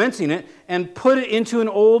you're fermenting it and put it into an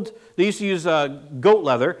old, they used to use goat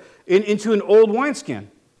leather, into an old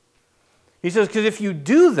wineskin. He says, because if you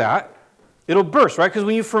do that, it'll burst, right? Because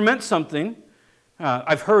when you ferment something,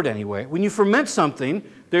 I've heard anyway, when you ferment something,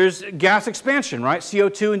 there's gas expansion, right?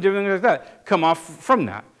 CO2 and different things like that come off from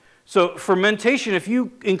that. So fermentation, if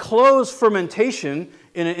you enclose fermentation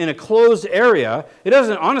in a closed area, it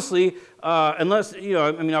doesn't honestly, unless,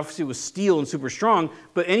 obviously it was steel and super strong,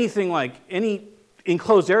 but anything like any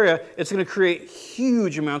enclosed area, it's going to create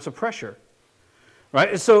huge amounts of pressure,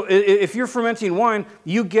 right? So if you're fermenting wine,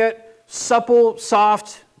 you get supple,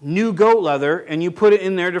 soft, new goat leather, and you put it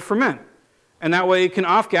in there to ferment. And that way it can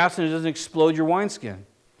off-gas and it doesn't explode your wineskin.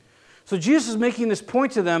 So Jesus is making this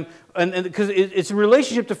point to them, and because it's in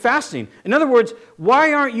relationship to fasting. In other words,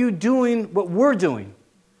 why aren't you doing what we're doing?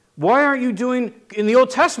 Why aren't you doing, in the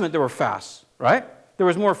Old Testament there were fasts, right? There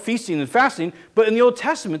was more feasting than fasting, but in the Old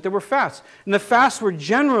Testament there were fasts. And the fasts were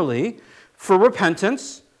generally for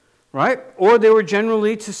repentance, right? Or they were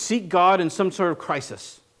generally to seek God in some sort of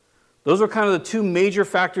crisis. Those are kind of the two major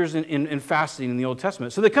factors in fasting in the Old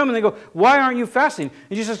Testament. So they come and they go, why aren't you fasting?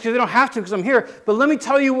 And Jesus says, because they don't have to because I'm here. But let me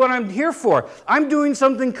tell you what I'm here for. I'm doing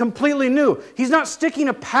something completely new. He's not sticking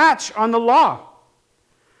a patch on the law.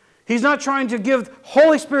 He's not trying to give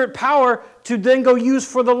Holy Spirit power to then go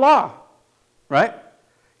use for the law, right?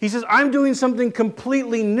 He says, I'm doing something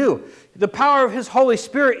completely new. The power of His Holy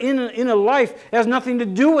Spirit in a life has nothing to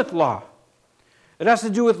do with law. It has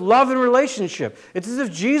to do with love and relationship. It's as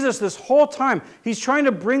if Jesus, this whole time, He's trying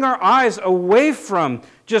to bring our eyes away from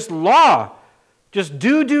just law. Just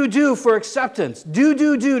do for acceptance. Do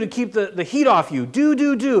to keep the heat off you. Do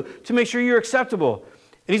to make sure you're acceptable.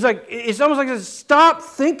 And He's like, it's almost like, stop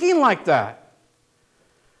thinking like that.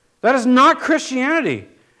 That is not Christianity.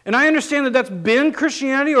 And I understand that that's been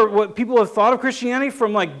Christianity, or what people have thought of Christianity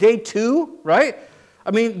from like day 2, right?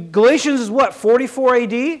 I mean, Galatians is what, 44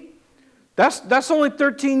 AD? That's only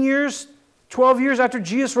 13 years, 12 years after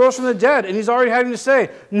Jesus rose from the dead, and He's already having to say,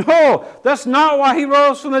 no, that's not why He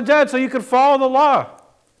rose from the dead, so you could follow the law.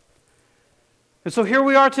 And so here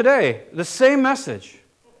we are today, the same message.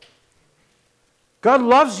 God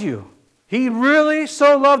loves you. He really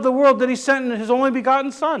so loved the world that He sent His only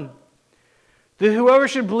begotten Son, that whoever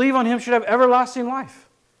should believe on Him should have everlasting life.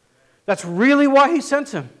 That's really why He sent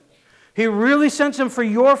Him. He really sent him for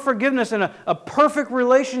your forgiveness and a perfect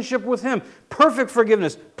relationship with him. Perfect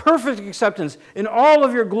forgiveness, perfect acceptance in all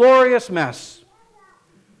of your glorious mess.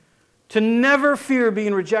 To never fear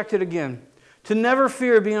being rejected again. To never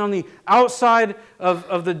fear being on the outside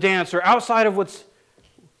of the dance or outside of what's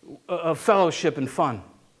of fellowship and fun.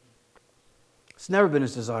 It's never been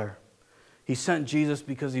his desire. He sent Jesus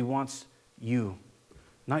because he wants you.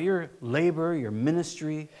 Not your labor, your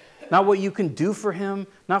ministry, not what you can do for him,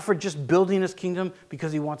 not for just building his kingdom,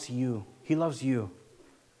 because he wants you. He loves you.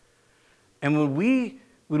 And when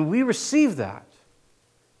we receive that,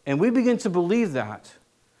 and we begin to believe that,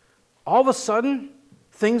 all of a sudden,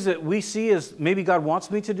 things that we see as maybe God wants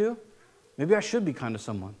me to do, maybe I should be kind to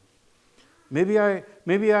someone. Maybe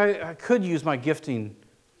I could use my gifting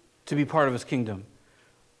to be part of his kingdom.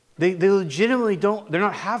 They legitimately they're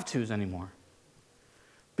not have-tos anymore.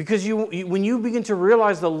 Because when you begin to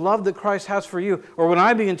realize the love that Christ has for you, or when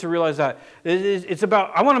I begin to realize that, it's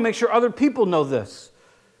about, I want to make sure other people know this.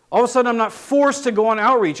 All of a sudden, I'm not forced to go on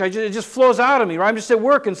outreach. It just flows out of me, right? I'm just at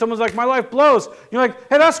work, and someone's like, my life blows. You're like,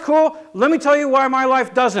 hey, that's cool. Let me tell you why my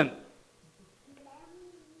life doesn't.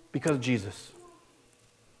 Because of Jesus.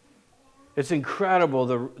 It's incredible,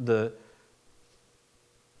 the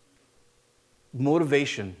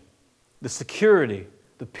motivation, the security,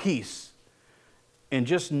 the peace, and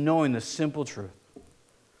just knowing the simple truth.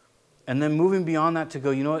 And then moving beyond that to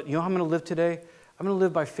go, you know what? You know how I'm going to live today? I'm going to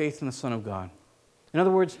live by faith in the Son of God. In other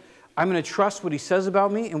words, I'm going to trust what he says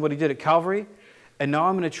about me and what he did at Calvary, and now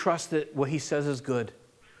I'm going to trust that what he says is good.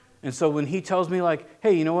 And so when he tells me like,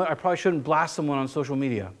 hey, you know what? I probably shouldn't blast someone on social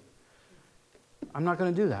media. I'm not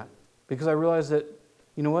going to do that because I realize that,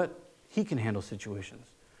 you know what? He can handle situations.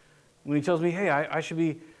 When he tells me, hey, I should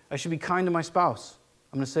be kind to my spouse,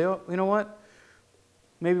 I'm going to say, oh, you know what?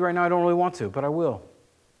 Maybe right now I don't really want to, but I will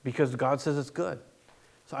because God says it's good.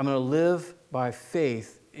 So I'm going to live by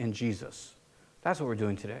faith in Jesus. That's what we're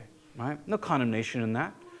doing today, right? No condemnation in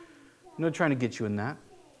that. No trying to get you in that.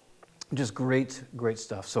 Just great, great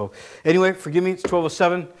stuff. So anyway, forgive me, it's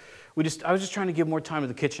 12:07. I was just trying to give more time to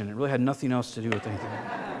the kitchen. It really had nothing else to do with anything.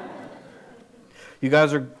 You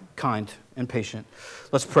guys are kind and patient.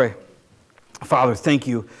 Let's pray. Father, thank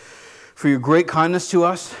you for your great kindness to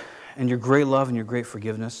us and your great love and your great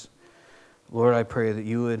forgiveness. Lord, I pray that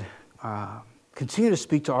you would continue to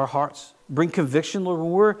speak to our hearts. Bring conviction, Lord,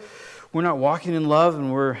 when we're not walking in love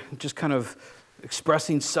and we're just kind of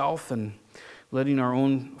expressing self and letting our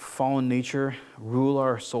own fallen nature rule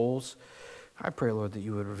our souls. I pray, Lord, that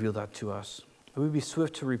you would reveal that to us. That we'd be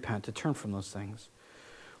swift to repent, to turn from those things.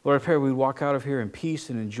 Lord, I pray we'd walk out of here in peace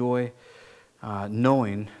and in joy,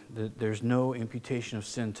 knowing that there's no imputation of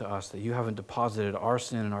sin to us, that you haven't deposited our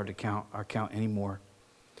sin in our account anymore.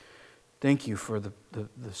 Thank you for the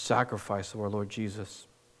sacrifice of our Lord Jesus.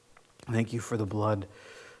 Thank you for the blood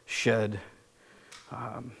shed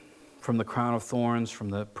from the crown of thorns, from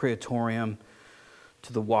the praetorium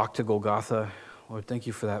to the walk to Golgotha. Lord, thank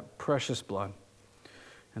you for that precious blood.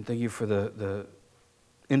 And thank you for the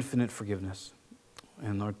infinite forgiveness.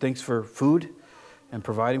 And Lord, thanks for food and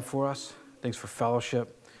providing for us. Thanks for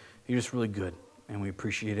fellowship. You're just really good, and we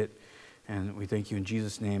appreciate it. And we thank you in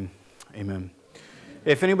Jesus' name. Amen.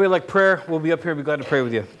 If anybody would like prayer, we'll be up here. We'll be glad to pray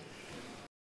with you.